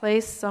to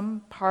replace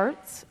some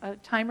parts a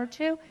time or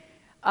two.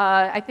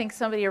 I think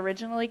somebody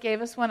originally gave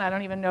us one. I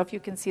don't even know if you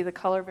can see the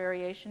color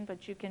variation,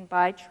 but you can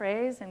buy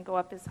trays and go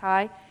up as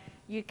high.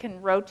 You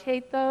can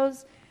rotate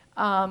those.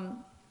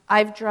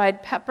 I've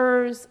dried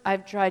peppers.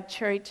 I've dried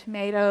cherry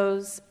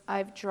tomatoes.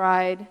 I've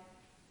dried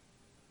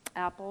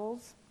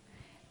apples.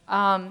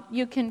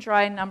 You can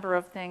dry a number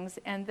of things,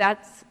 and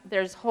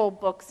there's whole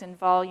books and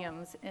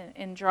volumes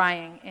in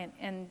drying.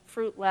 And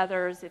fruit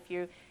leathers, if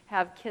you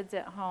have kids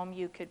at home,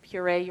 you could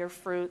puree your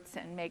fruits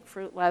and make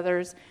fruit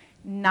leathers.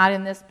 Not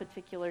in this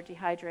particular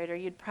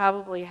dehydrator. You'd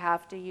probably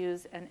have to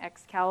use an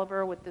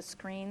Excalibur with the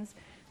screens,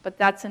 but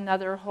that's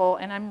another whole,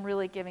 and I'm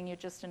really giving you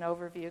just an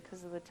overview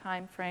because of the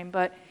time frame,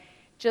 but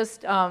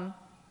just know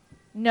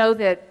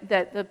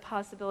that the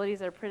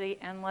possibilities are pretty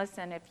endless,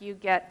 and if you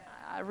get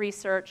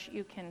research,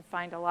 you can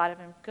find a lot of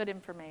good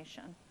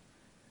information.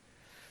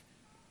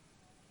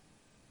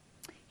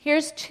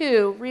 Here's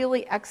two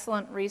really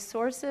excellent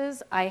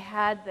resources. I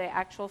had the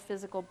actual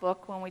physical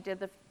book when we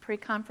did the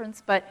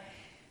pre-conference, but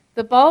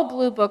the Ball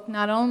Blue Book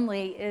not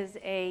only is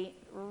a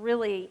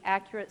really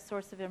accurate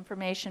source of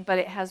information, but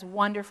it has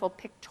wonderful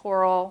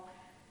pictorial,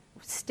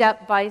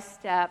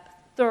 step-by-step,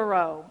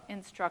 thorough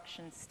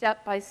instructions,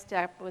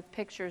 step-by-step with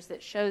pictures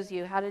that shows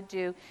you how to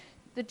do.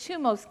 The two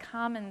most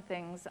common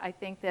things I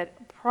think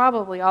that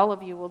probably all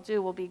of you will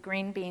do will be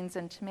green beans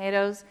and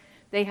tomatoes.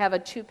 They have a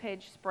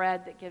 2-page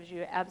spread that gives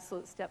you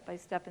absolute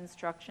step-by-step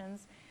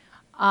instructions.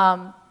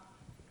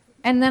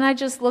 And then I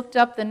just looked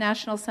up the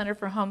National Center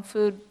for Home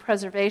Food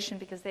Preservation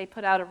because they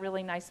put out a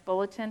really nice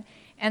bulletin.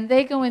 And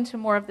they go into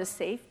more of the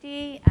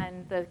safety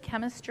and the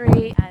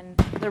chemistry and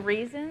the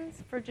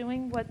reasons for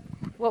doing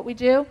what we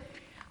do.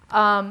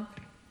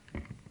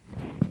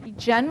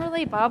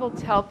 Generally, Bob will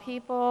tell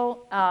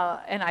people,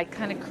 and I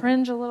kind of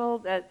cringe a little,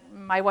 that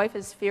my wife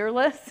is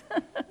fearless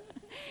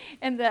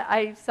and that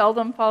I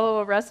seldom follow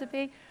a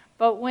recipe.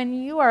 But when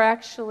you are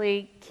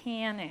actually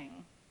canning,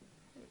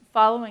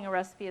 following a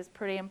recipe is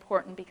pretty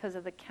important because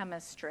of the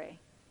chemistry.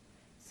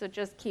 So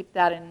just keep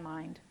that in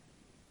mind.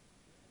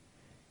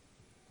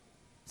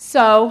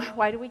 So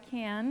why do we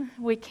can?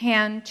 We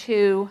can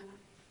to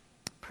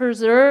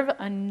preserve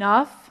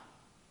enough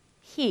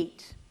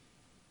heat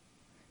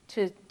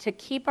to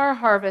keep our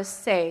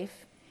harvest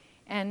safe.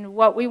 And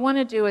what we want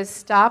to do is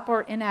stop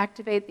or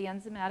inactivate the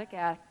enzymatic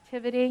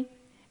activity.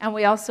 And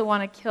we also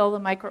want to kill the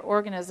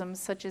microorganisms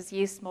such as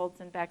yeast, molds,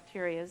 and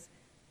bacteria.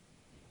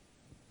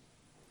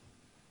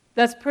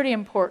 That's pretty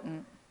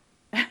important.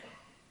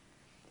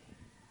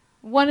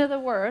 One of the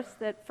worst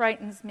that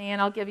frightens me,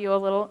 and I'll give you a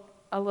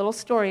little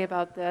story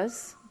about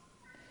this.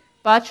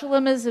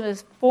 Botulism is a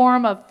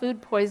form of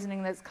food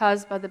poisoning that's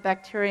caused by the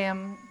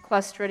bacterium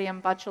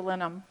Clostridium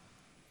botulinum.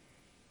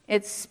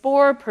 It's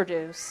spore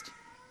produced,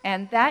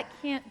 and that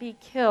can't be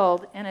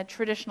killed in a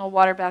traditional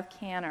water bath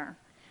canner,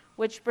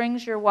 which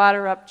brings your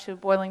water up to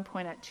boiling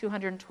point at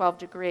 212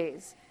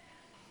 degrees.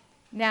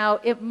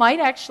 Now, it might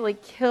actually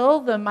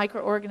kill the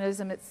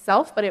microorganism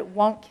itself, but it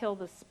won't kill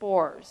the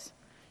spores.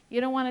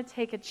 You don't want to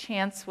take a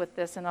chance with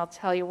this, and I'll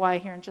tell you why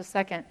here in just a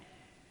second.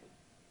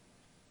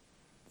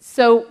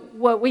 So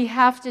what we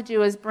have to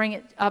do is bring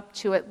it up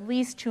to at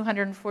least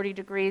 240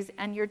 degrees,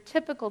 and your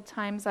typical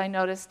times I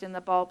noticed in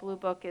the Ball Blue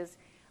Book is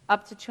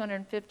up to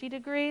 250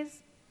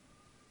 degrees,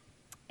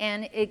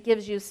 and it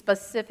gives you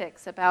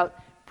specifics about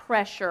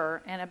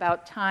pressure and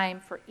about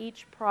time for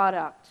each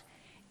product.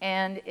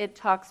 And it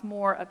talks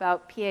more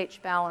about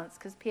pH balance,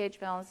 because pH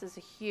balance is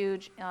a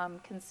huge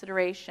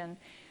consideration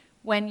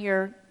when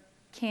you're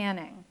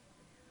canning.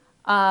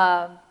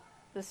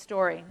 The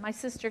story. My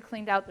sister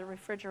cleaned out the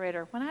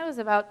refrigerator. When I was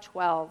about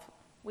 12,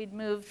 we'd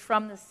moved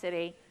from the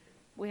city.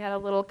 We had a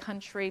little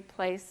country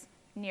place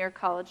near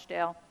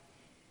Collegedale,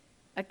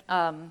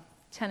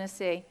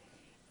 Tennessee.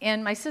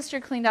 And my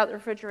sister cleaned out the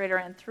refrigerator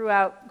and threw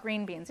out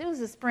green beans. It was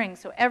the spring,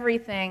 so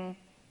everything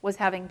was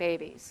having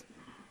babies.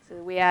 So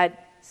we had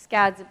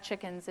scads of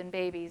chickens and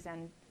babies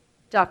and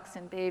ducks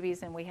and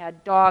babies, and we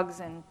had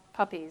dogs and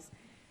puppies.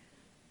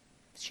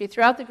 She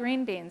threw out the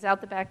green beans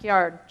out the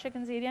backyard.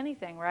 Chickens eat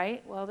anything,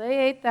 right? Well, they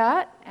ate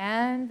that,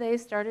 and they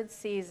started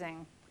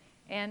seizing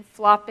and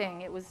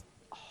flopping. It was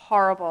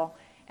horrible.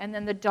 And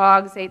then the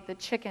dogs ate the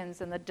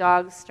chickens, and the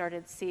dogs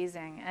started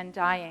seizing and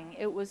dying.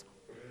 It was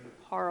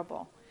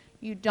horrible.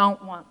 You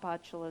don't want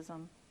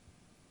botulism.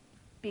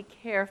 Be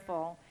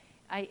careful.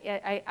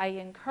 I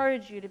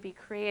encourage you to be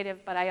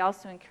creative, but I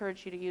also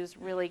encourage you to use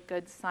really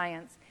good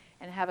science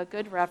and have a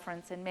good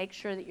reference and make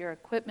sure that your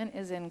equipment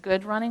is in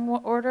good running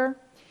order.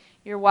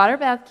 Your water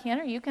bath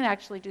canner, you can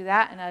actually do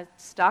that in a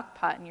stock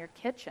pot in your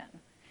kitchen,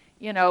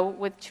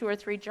 with 2 or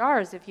 3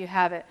 jars if you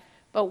have it.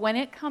 But when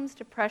it comes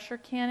to pressure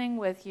canning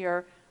with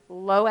your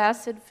low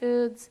acid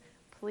foods,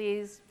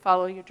 please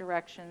follow your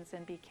directions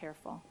and be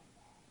careful.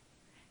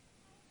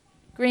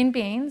 Green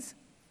beans.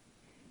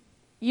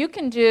 You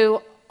can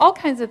do all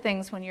kinds of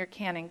things when you're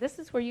canning. This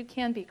is where you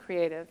can be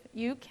creative.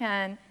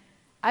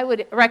 I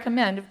would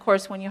recommend, of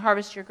course, when you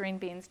harvest your green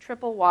beans,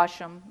 triple wash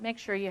them. Make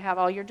sure you have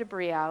all your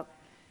debris out.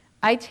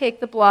 I take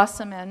the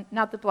blossom end,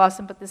 not the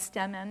blossom, but the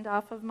stem end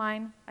off of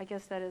mine. I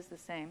guess that is the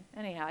same.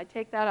 Anyhow, I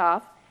take that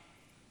off.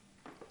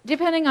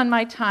 Depending on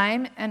my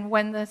time and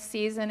when the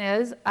season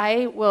is,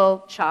 I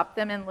will chop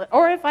them in,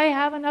 or if I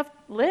have enough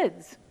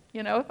lids,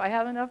 if I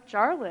have enough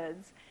jar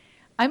lids.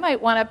 I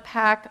might want to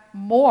pack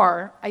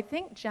more. I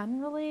think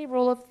generally,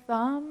 rule of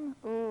thumb,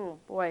 oh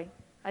boy,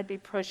 I'd be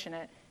pushing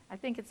it. I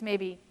think it's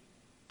maybe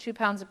 2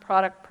 pounds of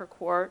product per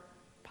quart,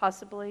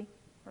 possibly,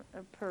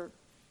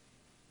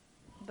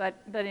 but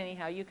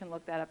anyhow, you can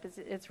look that up.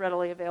 It's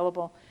readily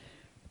available.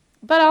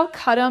 But I'll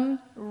cut them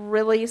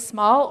really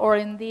small, or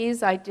in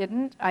these I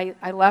didn't. I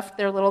left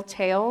their little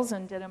tails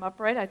and did them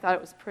upright. I thought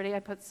it was pretty. I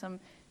put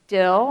some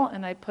dill,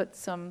 and I put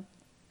some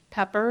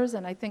peppers,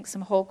 and I think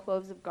some whole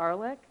cloves of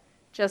garlic,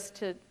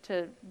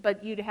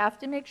 but you'd have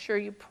to make sure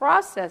you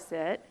process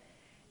it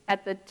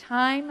at the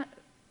time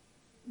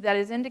that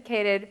is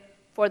indicated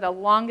for the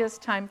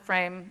longest time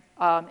frame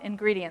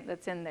ingredient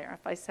that's in there,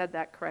 if I said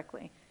that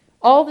correctly.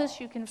 All this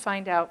you can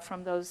find out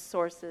from those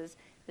sources.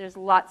 There's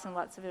lots and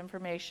lots of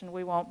information.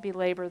 We won't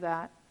belabor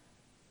that.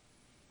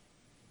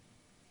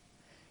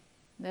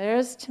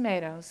 There's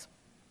tomatoes.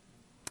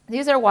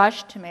 These are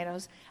washed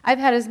tomatoes. I've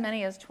had as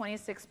many as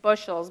 26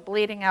 bushels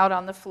bleeding out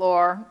on the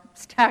floor,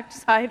 stacked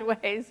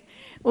sideways,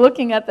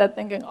 looking at that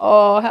thinking,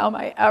 oh, how am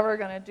I ever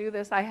going to do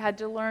this? I had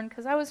to learn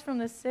because I was from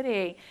the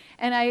city,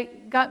 and I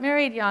got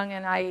married young,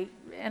 and I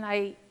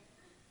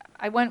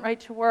went right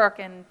to work,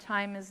 and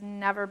time has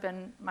never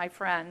been my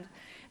friend.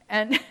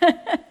 And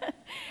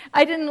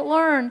I didn't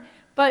learn,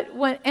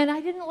 and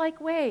I didn't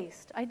like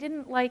waste. I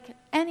didn't like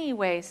any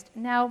waste.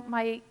 Now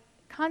my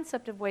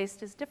concept of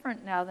waste is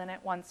different now than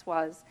it once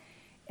was.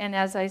 And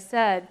as I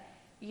said,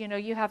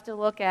 you have to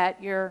look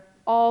at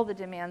all the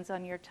demands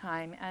on your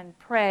time and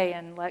pray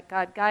and let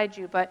God guide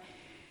you. But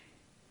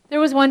there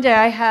was one day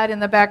I had in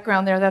the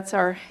background there, that's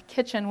our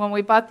kitchen. When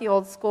we bought the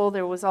old school,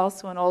 there was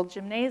also an old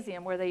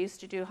gymnasium where they used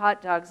to do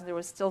hot dogs, and there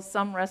was still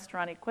some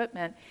restaurant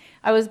equipment.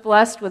 I was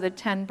blessed with a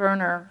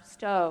 10-burner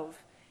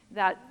stove.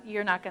 That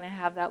you're not going to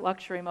have that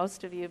luxury,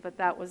 most of you, but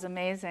that was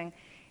amazing.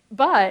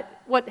 But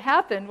what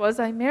happened was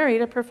I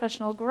married a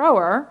professional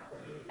grower,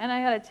 and I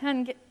had a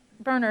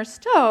 10-burner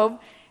stove,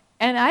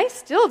 and I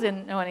still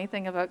didn't know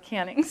anything about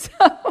canning.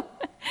 So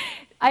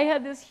I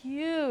had this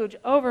huge,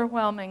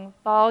 overwhelming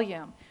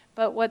volume.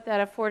 But what that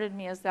afforded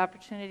me is the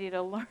opportunity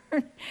to learn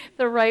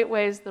the right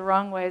ways, the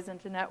wrong ways, and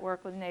to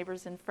network with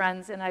neighbors and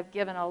friends. And I've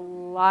given a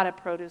lot of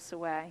produce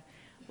away,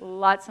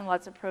 lots and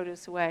lots of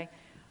produce away.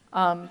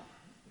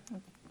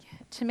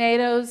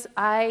 Tomatoes,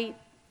 I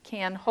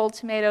can whole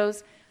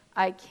tomatoes.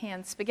 I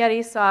can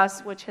spaghetti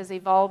sauce, which has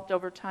evolved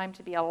over time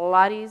to be a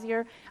lot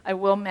easier. I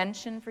will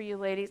mention for you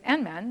ladies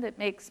and men that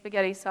make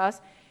spaghetti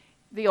sauce,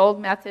 the old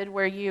method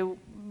where you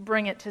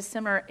bring it to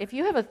simmer. If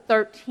you have a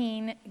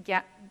 13,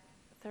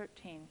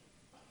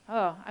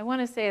 I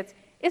want to say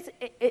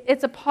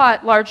it's a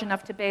pot large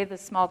enough to bathe a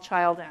small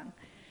child in.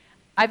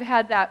 I've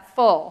had that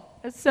full,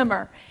 a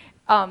simmer.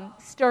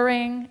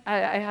 Stirring,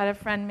 I had a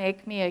friend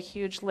make me a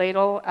huge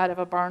ladle out of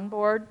a barn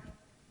board.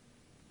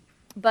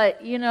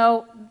 But,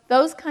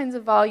 those kinds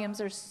of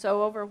volumes are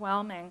so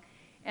overwhelming.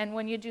 And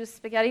when you do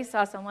spaghetti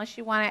sauce, unless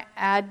you want to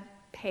add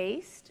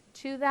paste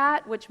to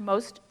that, which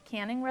most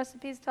canning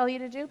recipes tell you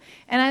to do,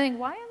 and I think,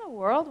 why in the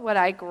world would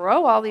I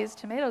grow all these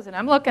tomatoes? And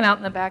I'm looking out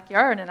in the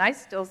backyard, and I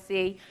still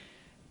see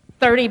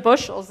 30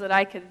 bushels that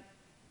I could,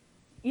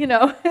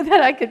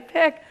 that I could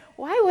pick.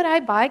 Why would I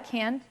buy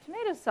canned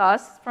tomato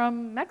sauce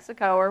from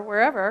Mexico or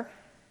wherever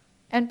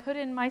and put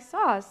in my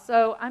sauce?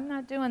 So I'm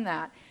not doing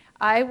that.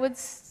 I would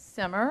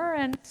simmer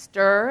and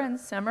stir and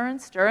simmer and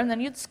stir, and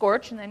then you'd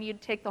scorch, and then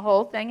you'd take the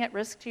whole thing at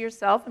risk to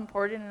yourself and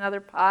pour it in another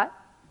pot.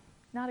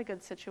 Not a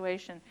good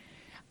situation.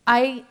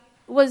 I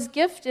was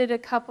gifted a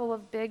couple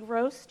of big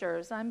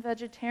roasters. I'm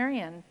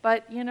vegetarian,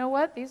 but you know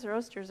what? These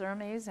roasters are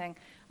amazing.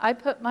 I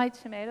put my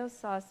tomato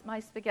sauce, my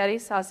spaghetti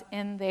sauce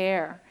in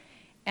there,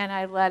 and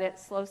I let it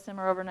slow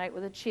simmer overnight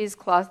with a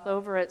cheesecloth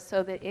over it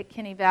so that it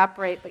can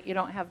evaporate, but you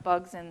don't have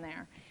bugs in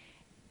there.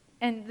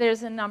 And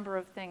there's a number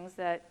of things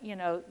that,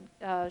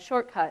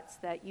 shortcuts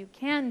that you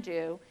can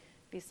do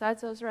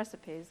besides those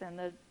recipes and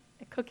the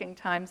cooking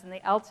times and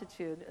the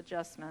altitude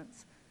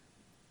adjustments.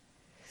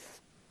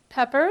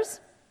 Peppers.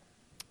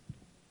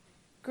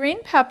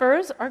 Green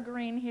peppers are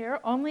green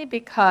here only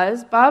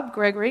because Bob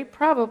Gregory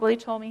probably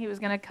told me he was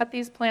going to cut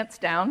these plants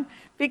down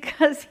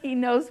because he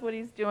knows what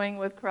he's doing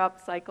with crop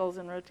cycles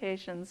and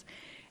rotations.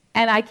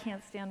 And I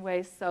can't stand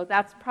waste, so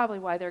that's probably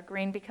why they're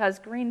green, because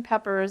green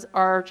peppers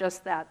are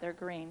just that, they're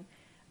green.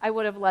 I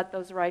would have let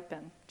those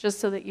ripen, just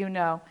so that you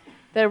know.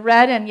 The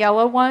red and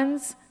yellow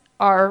ones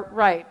are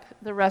ripe,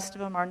 the rest of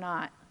them are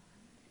not.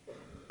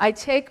 I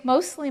take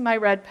mostly my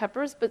red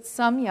peppers, but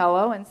some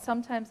yellow, and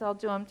sometimes I'll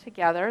do them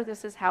together.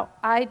 This is how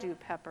I do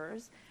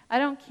peppers. I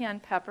don't can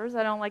peppers.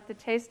 I don't like the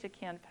taste of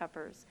canned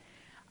peppers.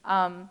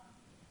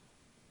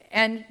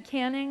 And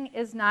canning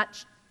is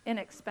not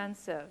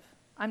inexpensive.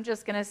 I'm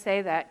just going to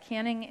say that.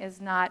 Canning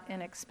is not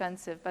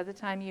inexpensive. By the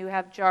time you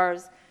have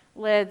jars,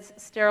 lids,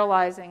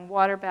 sterilizing,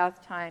 water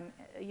bath time,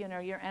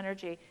 your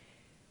energy,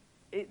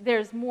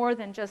 there's more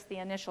than just the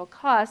initial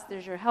cost.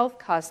 There's your health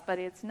cost, but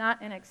it's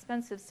not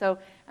inexpensive. So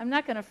I'm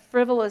not going to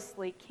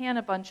frivolously can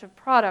a bunch of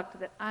product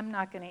that I'm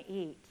not going to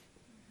eat.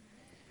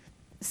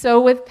 So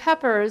with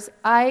peppers,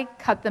 I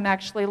cut them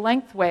actually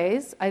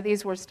lengthways.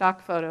 These were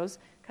stock photos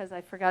because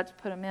I forgot to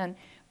put them in.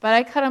 But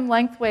I cut them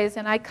lengthways,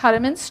 and I cut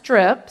them in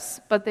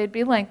strips, but they'd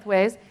be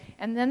lengthways.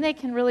 And then they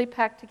can really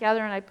pack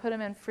together, and I put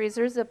them in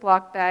freezer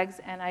Ziploc bags,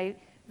 and I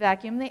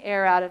vacuum the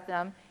air out of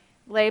them,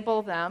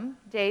 label them,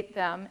 date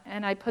them,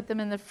 and I put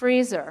them in the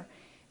freezer.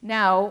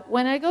 Now,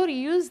 when I go to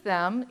use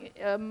them,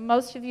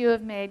 most of you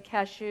have made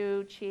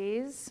cashew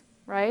cheese,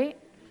 right?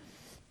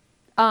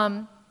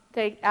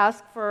 They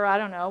ask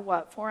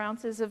for, 4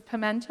 ounces of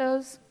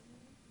pimentos?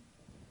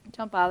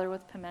 Don't bother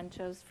with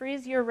pimentos.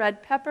 Freeze your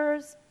red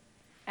peppers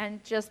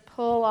and just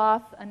pull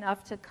off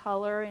enough to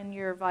color in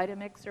your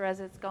Vitamixer as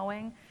it's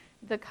going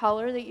the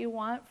color that you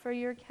want for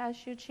your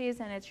cashew cheese,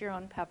 and it's your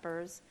own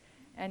peppers.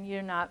 And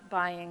you're not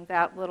buying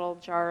that little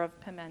jar of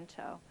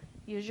pimento.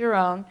 Use your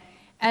own.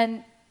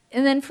 And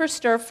then for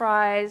stir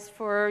fries,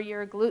 for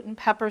your gluten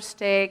pepper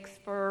steaks,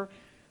 for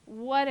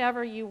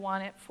whatever you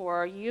want it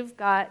for, you've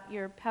got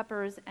your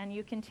peppers, and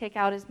you can take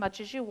out as much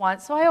as you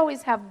want. So I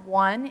always have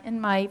one in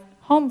my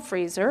home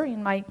freezer,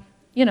 in my,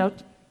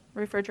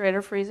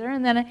 refrigerator freezer,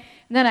 and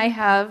then I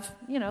have,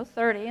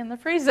 30 in the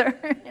freezer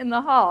in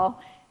the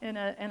hall, in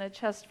a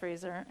chest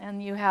freezer,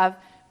 and you have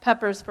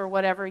peppers for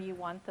whatever you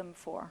want them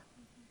for.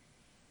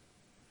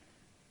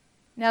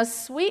 Now,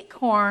 sweet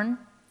corn,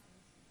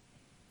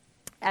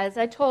 as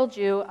I told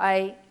you,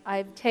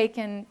 I've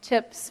taken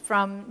tips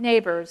from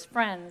neighbors,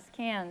 friends,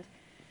 canned.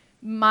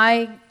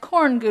 My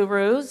corn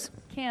gurus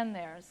can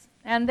theirs,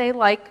 and they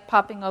like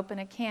popping open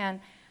a can.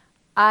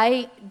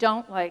 I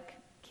don't like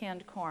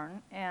canned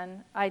corn,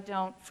 and I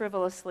don't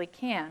frivolously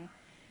can.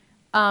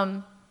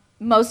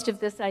 Most of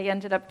this I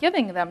ended up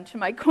giving them to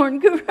my corn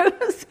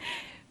gurus,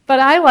 but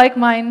I like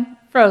mine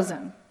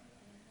frozen.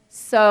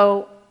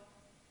 So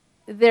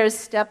there's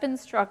step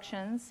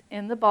instructions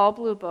in the Ball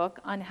Blue Book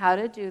on how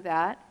to do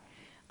that.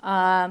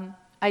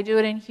 I do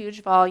it in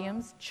huge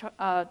volumes.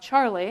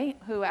 Charlie,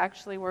 who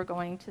actually we're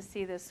going to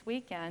see this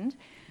weekend,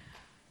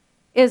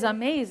 is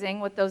amazing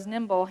with those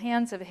nimble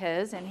hands of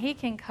his, and he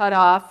can cut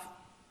off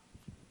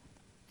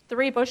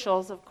 3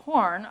 bushels of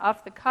corn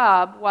off the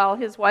cob while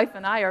his wife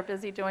and I are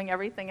busy doing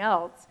everything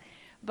else.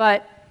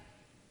 But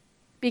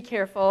be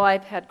careful.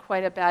 I've had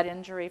quite a bad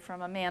injury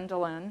from a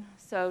mandolin,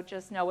 so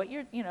just know what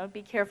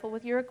be careful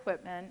with your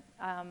equipment,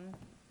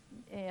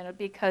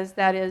 because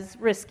that is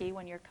risky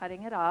when you're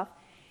cutting it off.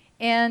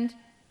 And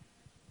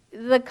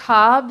the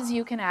cobs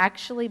you can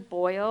actually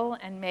boil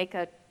and make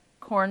a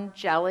corn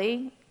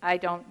jelly. I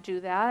don't do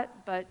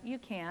that, but you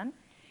can.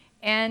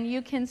 And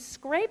you can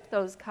scrape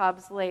those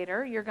cobs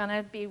later. You're going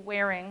to be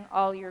wearing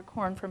all your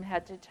corn from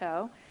head to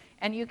toe.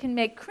 And you can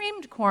make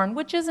creamed corn,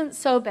 which isn't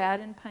so bad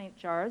in pint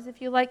jars,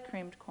 if you like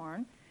creamed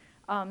corn,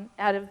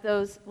 out of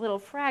those little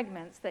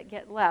fragments that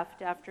get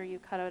left after you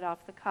cut it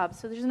off the cob.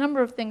 So there's a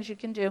number of things you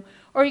can do.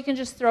 Or you can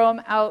just throw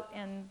them out,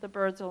 and the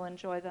birds will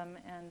enjoy them,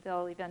 and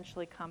they'll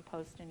eventually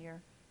compost in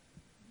your...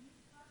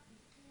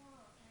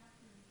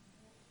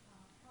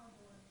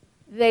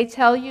 They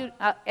tell you,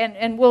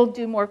 and we'll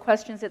do more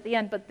questions at the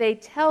end, but they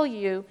tell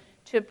you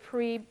to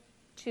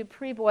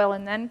pre-boil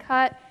and then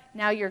cut.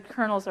 Now your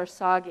kernels are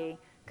soggy.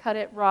 Cut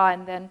it raw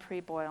and then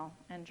pre-boil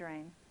and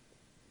drain,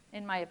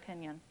 in my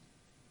opinion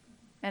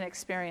and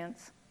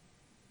experience.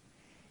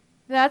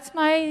 That's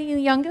my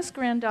youngest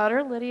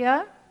granddaughter,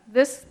 Lydia,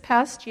 this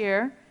past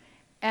year,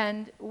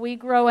 and we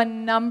grow a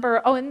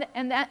number. Oh, and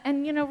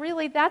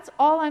really, that's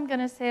all I'm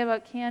going to say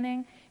about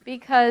canning,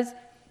 because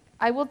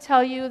I will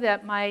tell you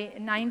that my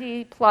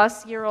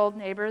 90-plus-year-old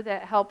neighbor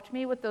that helped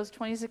me with those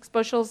 26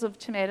 bushels of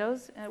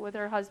tomatoes with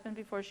her husband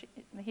before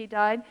he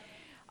died,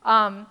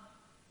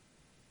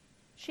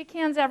 she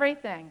cans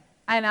everything,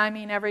 and I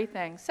mean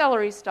everything.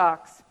 Celery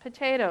stalks,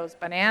 potatoes,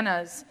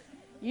 bananas,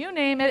 you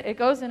name it, it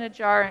goes in a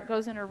jar, it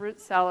goes in her root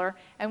cellar,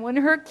 and when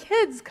her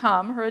kids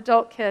come, her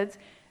adult kids,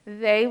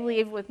 they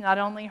leave with not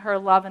only her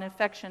love and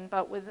affection,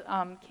 but with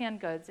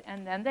canned goods,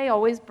 and then they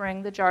always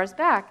bring the jars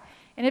back.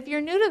 And if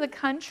you're new to the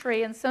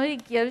country and somebody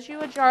gives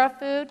you a jar of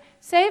food,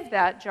 save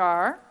that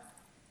jar,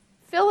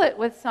 fill it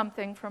with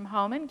something from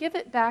home, and give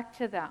it back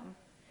to them.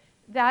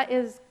 That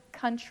is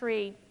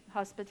country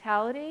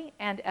hospitality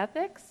and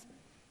ethics.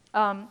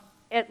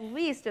 At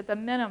least, at the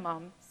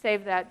minimum,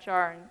 save that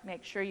jar and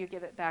make sure you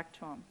give it back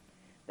to them.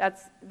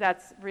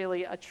 That's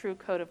really a true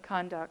code of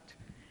conduct.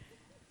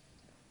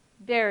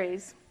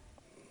 Berries.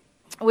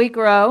 We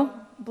grow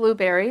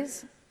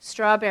blueberries,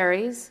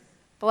 strawberries,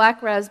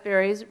 black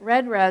raspberries,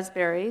 red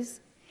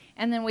raspberries,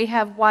 And then we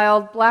have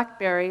wild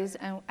blackberries,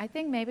 and I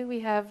think maybe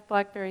we have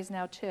blackberries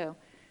now too.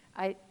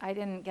 I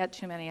didn't get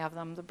too many of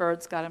them. The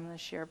birds got them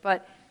this year.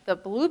 But the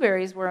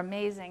blueberries were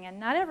amazing, and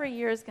not every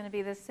year is going to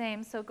be the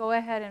same, so go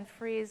ahead and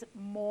freeze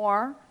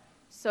more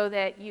so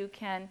that you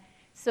can,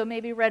 so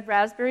maybe red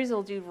raspberries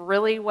will do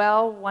really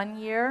well one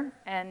year,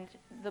 and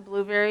the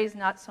blueberries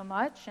not so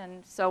much,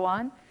 and so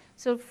on.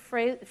 So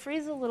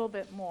freeze a little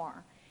bit more.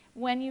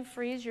 When you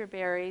freeze your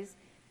berries,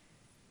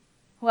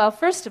 well,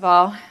 first of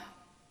all,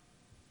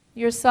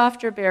 your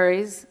softer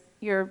berries,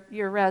 your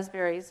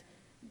raspberries,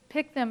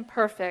 pick them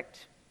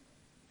perfect.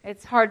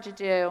 It's hard to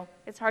do.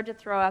 It's hard to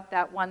throw out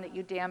that one that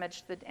you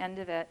damaged the end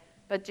of it,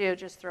 but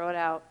just throw it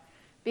out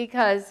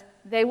because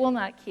they will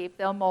not keep.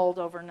 They'll mold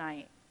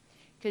overnight.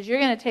 Because you're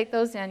going to take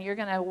those in, you're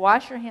going to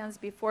wash your hands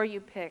before you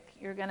pick.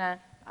 You're going to,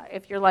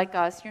 if you're like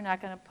us, you're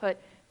not going to put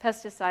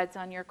pesticides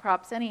on your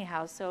crops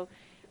anyhow. So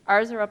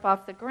ours are up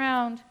off the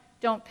ground.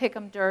 Don't pick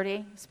them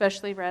dirty,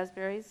 especially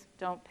raspberries.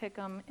 Don't pick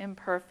them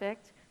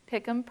imperfect.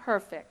 Pick them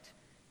perfect.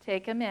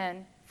 Take them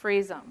in,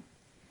 freeze them.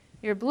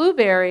 Your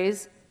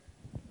blueberries,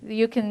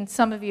 you can,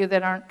 some of you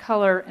that aren't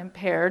color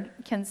impaired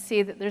can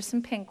see that there's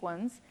some pink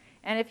ones.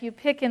 And if you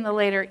pick in the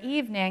later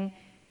evening,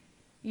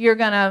 you're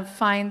going to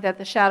find that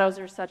the shadows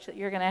are such that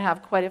you're going to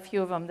have quite a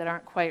few of them that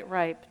aren't quite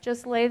ripe.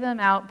 Just lay them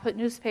out, put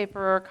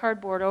newspaper or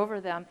cardboard over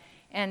them,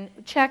 and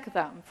check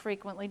them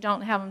frequently.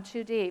 Don't have them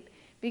too deep,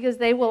 because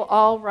they will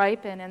all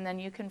ripen, and then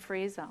you can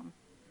freeze them.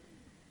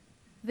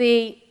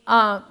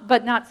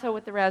 But not so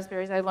with the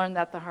raspberries. I learned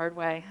that the hard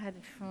way.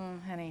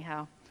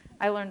 Anyhow,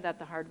 I learned that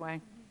the hard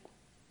way.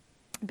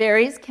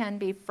 Berries can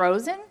be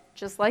frozen,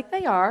 just like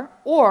they are,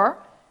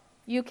 or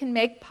you can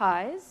make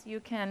pies. You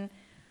can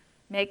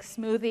make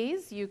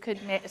smoothies. You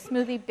could make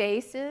smoothie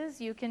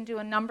bases. You can do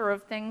a number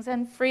of things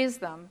and freeze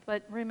them.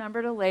 But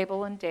remember to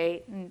label and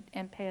date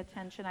and pay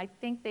attention. I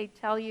think they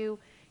tell you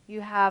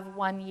you have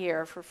 1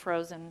 year for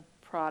frozen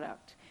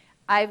product.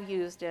 I've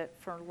used it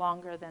for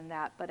longer than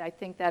that, but I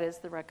think that is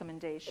the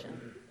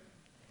recommendation.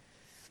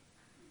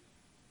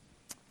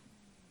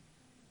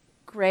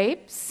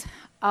 Grapes.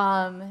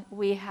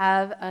 We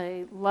have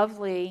a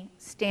lovely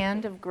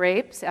stand of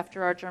grapes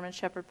after our German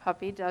Shepherd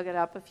puppy dug it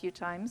up a few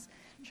times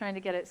trying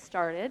to get it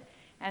started,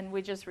 and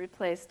we just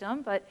replaced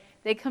them. But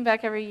they come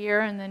back every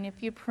year, and then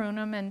if you prune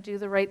them and do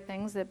the right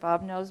things that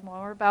Bob knows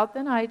more about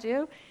than I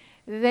do,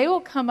 they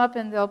will come up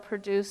and they'll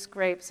produce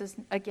grapes.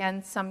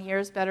 Again, some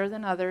years better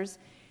than others.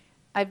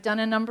 I've done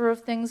a number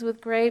of things with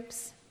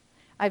grapes.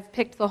 I've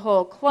picked the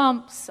whole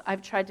clumps.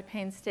 I've tried to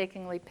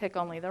painstakingly pick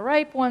only the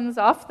ripe ones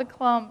off the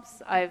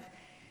clumps. I've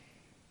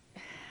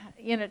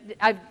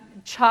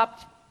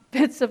chopped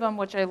bits of them,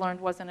 which I learned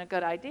wasn't a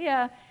good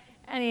idea.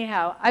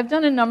 Anyhow, I've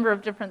done a number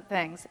of different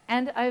things.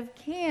 And I've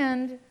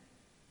canned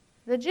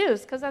the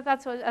juice, because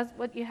that's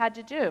what you had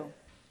to do.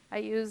 I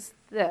use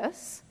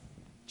this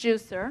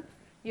juicer.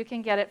 You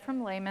can get it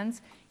from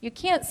Layman's. You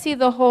can't see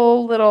the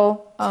whole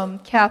little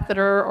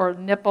catheter or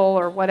nipple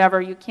or whatever.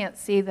 You can't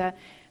see the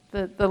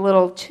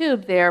little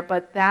tube there,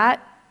 but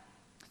that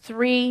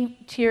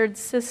 3-tiered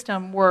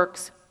system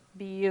works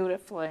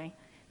beautifully.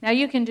 Now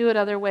you can do it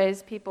other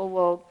ways. People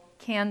will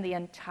can the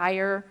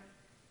entire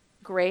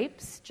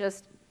grapes,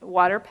 just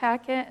water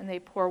pack it, and they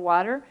pour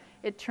water.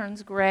 It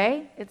turns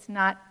gray. It's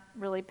not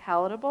really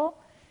palatable.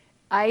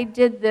 I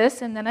did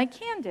this, and then I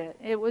canned it.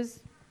 It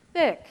was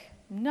thick,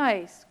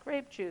 nice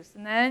grape juice.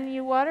 And then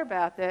you water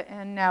bath it,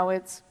 and now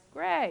it's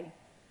gray.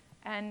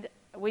 And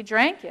we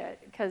drank it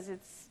because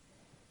it's,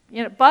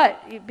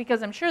 but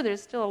because I'm sure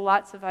there's still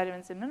lots of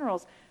vitamins and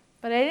minerals.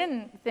 But I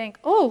didn't think,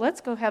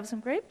 let's go have some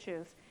grape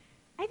juice.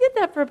 I did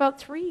that for about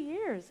 3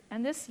 years.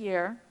 And this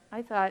year,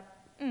 I thought,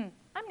 I'm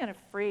going to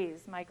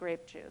freeze my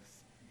grape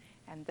juice.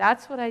 And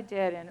that's what I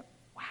did, and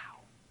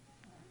wow,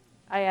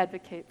 I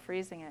advocate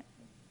freezing it.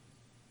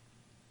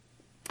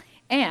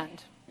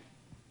 And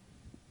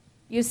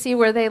you see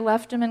where they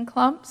left them in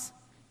clumps?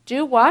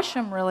 Do wash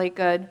them really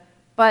good,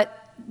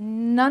 but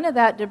none of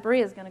that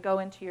debris is going to go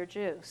into your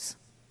juice.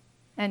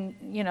 And,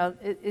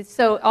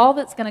 so all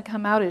that's going to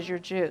come out is your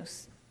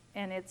juice.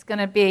 And it's going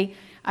to be,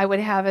 I would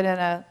have it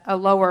at a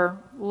lower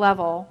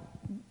level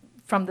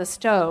from the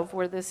stove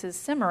where this is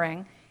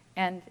simmering,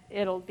 and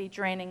it'll be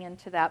draining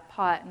into that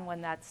pot, and when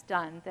that's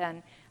done,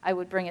 then I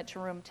would bring it to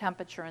room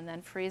temperature and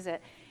then freeze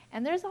it.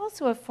 And there's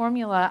also a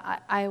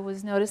formula I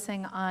was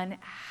noticing on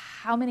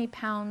how many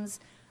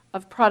pounds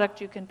of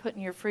product you can put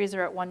in your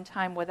freezer at one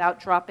time without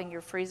dropping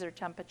your freezer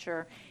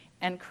temperature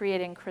and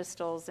creating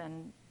crystals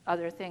and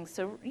other things.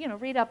 So,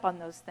 read up on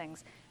those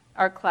things.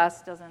 Our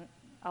class doesn't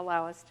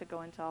allow us to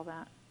go into all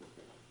that.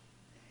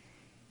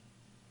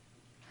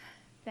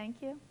 Thank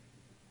you.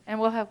 And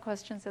we'll have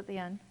questions at the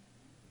end.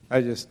 I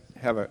just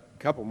have a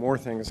couple more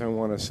things I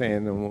want to say,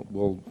 and then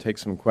we'll take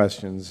some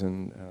questions,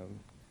 and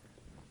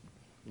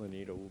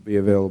Lynnita will be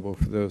available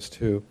for those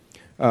too.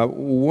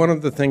 One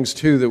of the things,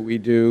 too, that we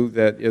do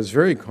that is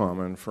very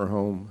common for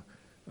home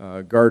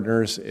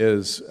gardeners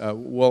is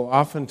we'll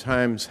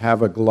oftentimes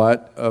have a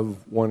glut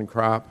of one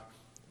crop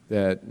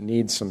that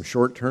needs some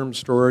short-term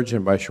storage,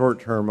 and by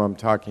short-term I'm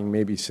talking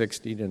maybe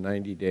 60 to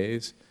 90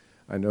 days.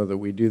 I know that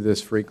we do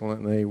this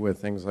frequently with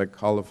things like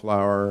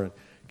cauliflower,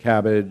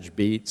 cabbage,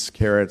 beets,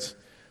 carrots.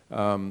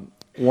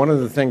 One of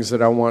the things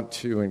that I want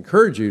to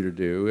encourage you to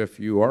do, if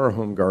you are a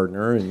home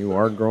gardener and you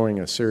are growing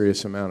a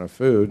serious amount of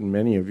food, and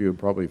many of you have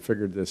probably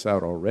figured this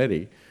out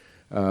already,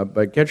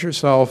 but get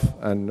yourself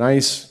a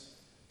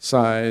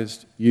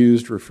nice-sized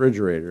used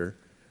refrigerator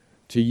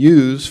to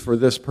use for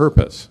this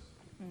purpose,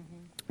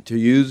 to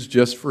use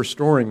just for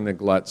storing the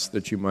gluts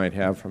that you might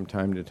have from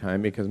time to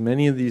time, because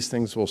many of these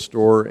things will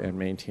store and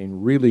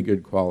maintain really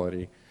good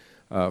quality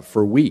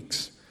for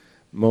weeks.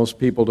 Most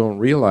people don't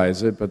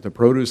realize it, but the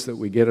produce that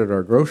we get at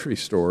our grocery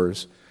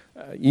stores,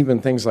 even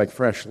things like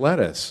fresh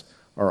lettuce,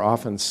 are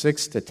often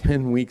 6 to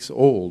 10 weeks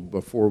old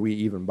before we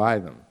even buy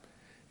them.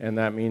 And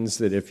that means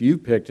that if you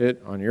picked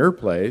it on your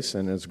place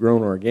and it's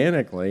grown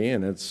organically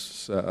and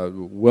it's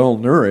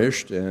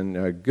well-nourished and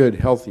a good,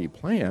 healthy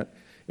plant,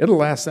 it'll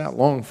last that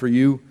long for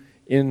you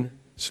in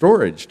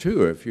storage,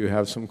 too, if you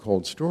have some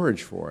cold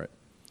storage for it.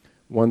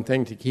 One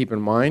thing to keep in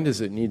mind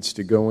is it needs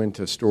to go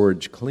into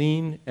storage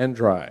clean and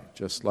dry,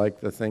 just like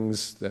the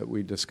things that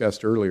we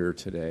discussed earlier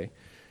today.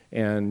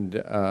 And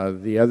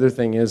the other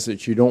thing is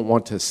that you don't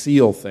want to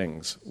seal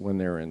things when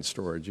they're in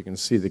storage. You can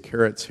see the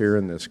carrots here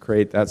in this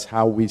crate. That's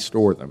how we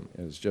store them,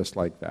 is just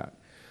like that.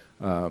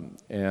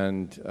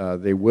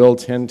 They will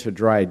tend to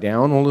dry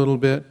down a little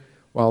bit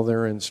while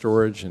they're in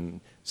storage, and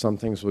some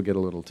things will get a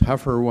little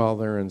tougher while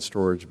they're in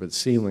storage, but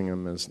sealing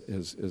them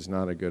is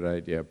not a good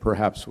idea,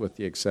 perhaps with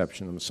the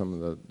exception of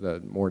some of the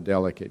more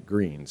delicate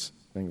greens,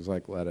 things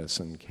like lettuce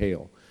and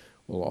kale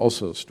will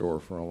also store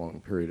for a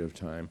long period of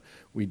time.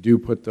 We do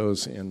put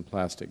those in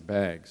plastic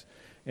bags.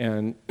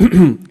 And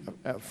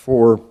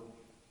for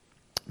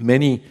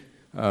many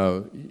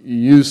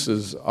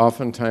uses,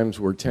 oftentimes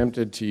we're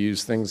tempted to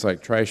use things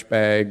like trash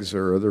bags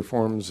or other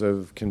forms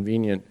of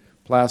convenient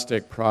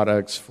plastic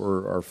products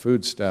for our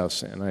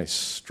foodstuffs, and I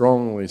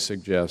strongly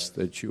suggest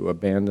that you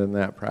abandon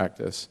that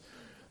practice.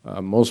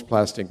 Most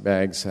plastic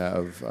bags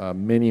have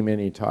many,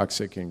 many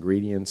toxic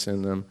ingredients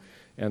in them,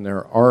 and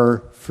there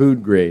are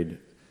food-grade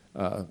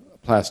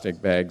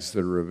plastic bags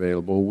that are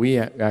available. We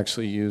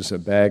actually use a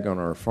bag on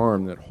our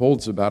farm that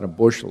holds about a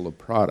bushel of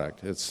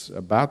product. It's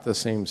about the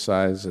same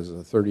size as a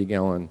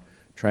 30-gallon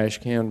trash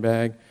can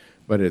bag,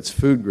 but it's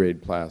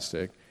food-grade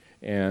plastic.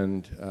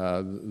 And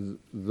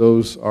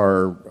those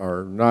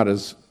are not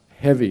as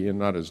heavy and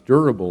not as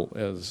durable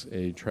as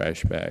a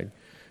trash bag,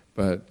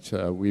 but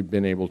we've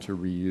been able to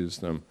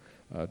reuse them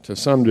to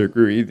some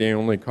degree. They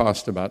only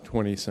cost about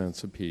 20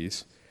 cents a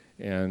piece,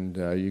 and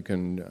you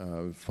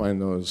can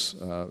find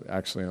those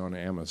actually on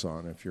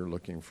Amazon. If you're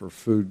looking for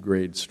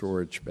food-grade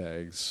storage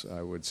bags,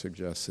 I would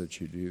suggest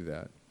that you do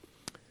that.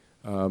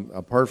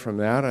 Apart from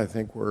that, I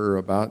think we're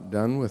about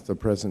done with the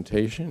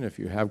presentation. If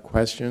you have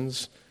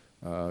questions,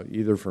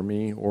 either for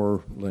me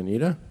or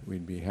Lynnita,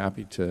 we'd be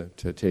happy to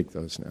take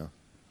those now.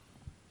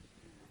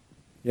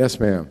 Yes,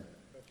 ma'am.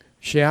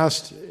 She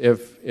asked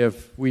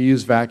if we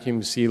use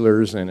vacuum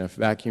sealers and if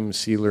vacuum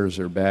sealers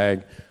are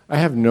bagged. I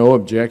have no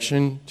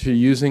objection to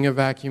using a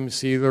vacuum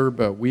sealer,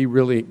 but we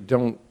really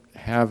don't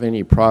have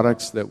any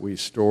products that we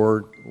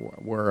store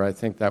where I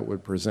think that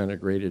would present a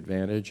great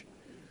advantage.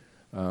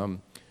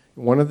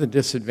 One of the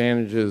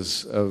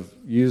disadvantages of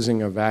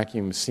using a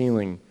vacuum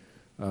sealing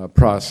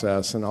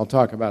process, and I'll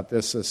talk about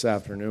this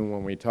afternoon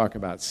when we talk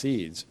about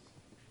seeds.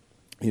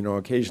 You know,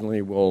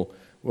 occasionally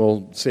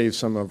we'll save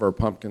some of our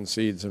pumpkin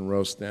seeds and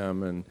roast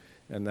them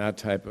and that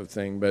type of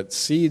thing, but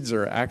seeds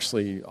are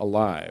actually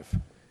alive,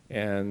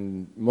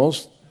 and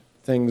most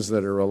things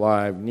that are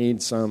alive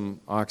need some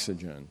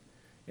oxygen.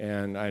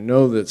 And I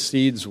know that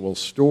seeds will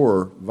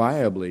store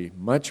viably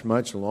much,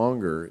 much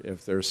longer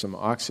if there's some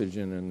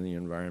oxygen in the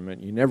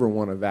environment. You never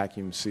want to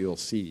vacuum seal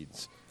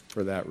seeds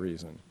for that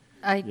reason.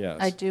 Yes.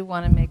 I do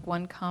want to make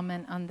one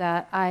comment on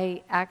that.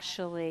 I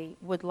actually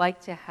would like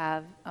to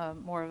have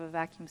more of a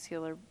vacuum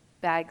sealer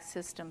bag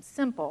system,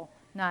 simple,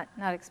 not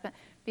expensive,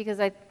 because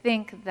I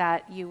think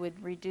that you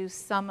would reduce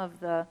some of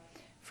the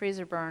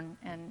freezer burn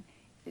and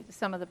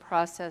some of the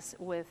process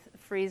with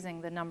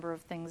freezing the number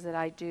of things that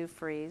I do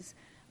freeze,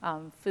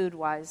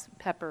 food-wise,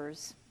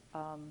 peppers,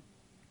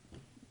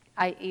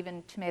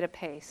 even tomato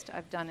paste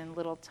I've done in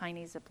little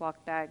tiny Ziploc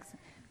bags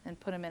and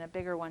put them in a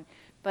bigger one.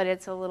 But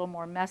it's a little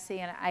more messy,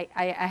 and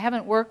I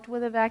haven't worked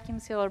with a vacuum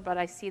sealer, but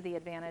I see the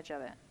advantage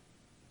of it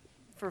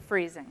for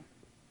freezing.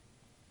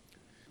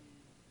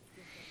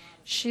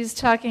 She's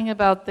talking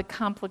about the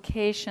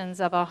complications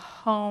of a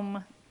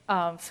home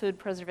food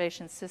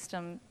preservation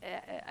system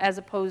as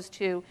opposed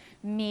to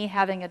me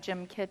having a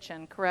gym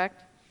kitchen,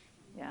 correct?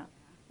 Yeah,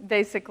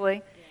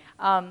 basically.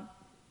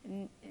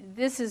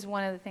 This is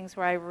one of the things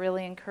where I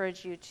really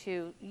encourage you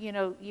to,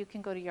 you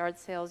can go to yard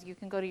sales, you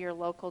can go to your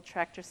local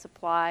Tractor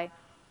Supply,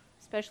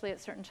 especially at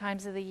certain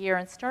times of the year,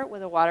 and start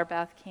with a water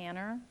bath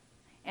canner.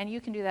 And you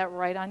can do that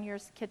right on your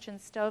kitchen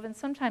stove. And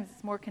sometimes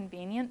it's more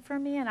convenient for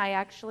me, and I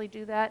actually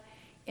do that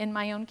in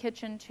my own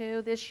kitchen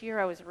too. This year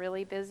I was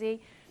really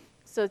busy.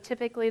 So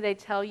typically they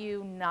tell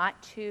you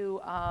not to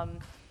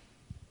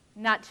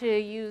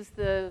use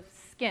the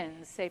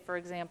skins, say for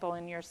example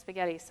in your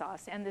spaghetti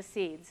sauce, and the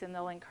seeds, and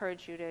they'll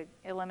encourage you to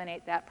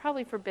eliminate that,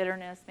 probably for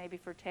bitterness, maybe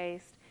for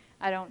taste,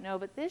 I don't know.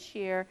 But this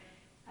year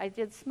I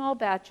did small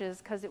batches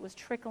because it was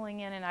trickling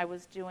in and I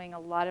was doing a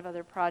lot of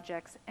other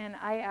projects, and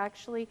I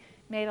actually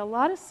made a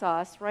lot of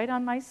sauce right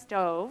on my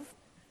stove,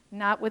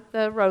 not with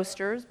the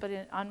roasters, but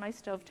on my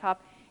stovetop,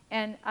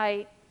 and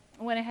I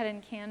went ahead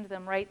and canned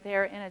them right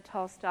there in a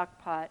tall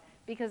stock pot,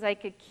 because I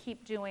could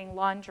keep doing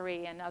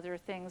laundry and other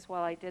things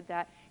while I did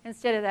that,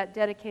 instead of that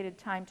dedicated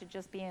time to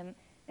just being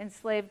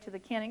enslaved to the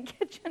canning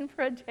kitchen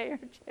for a day or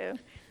two.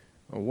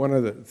 One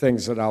of the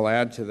things that I'll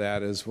add to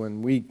that is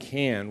when we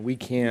can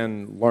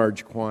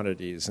large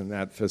quantities, and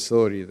that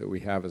facility that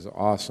we have is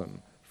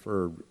awesome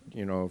for,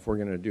 if we're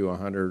going to do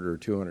 100 or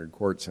 200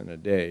 quarts in a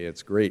day,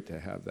 it's great to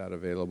have that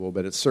available,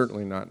 but it's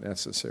certainly not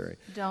necessary.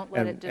 Don't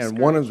let it discourage And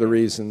one of the you.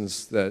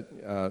 reasons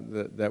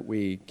that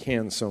we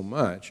can so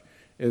much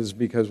is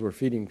because we're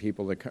feeding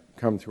people that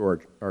come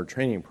through our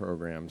training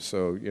program.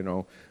 So,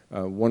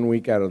 1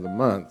 week out of the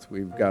month,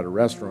 we've got a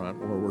restaurant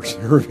where we're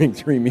serving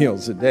 3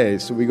 meals a day.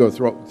 So we go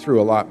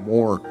through a lot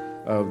more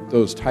of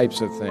those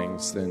types of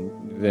things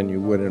than you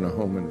would in a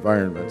home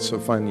environment. So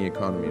find the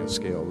economy of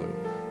scale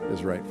that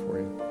is right for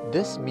you.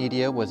 This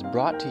media was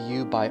brought to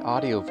you by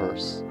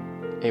Audioverse,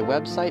 a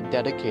website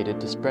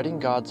dedicated to spreading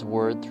God's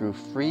Word through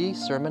free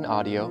sermon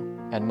audio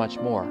and much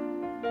more.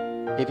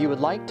 If you would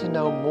like to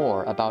know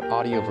more about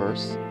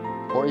Audioverse,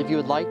 or if you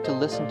would like to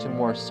listen to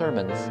more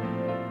sermons,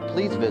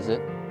 please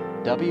visit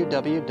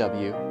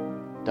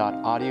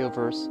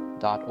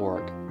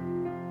www.audioverse.org.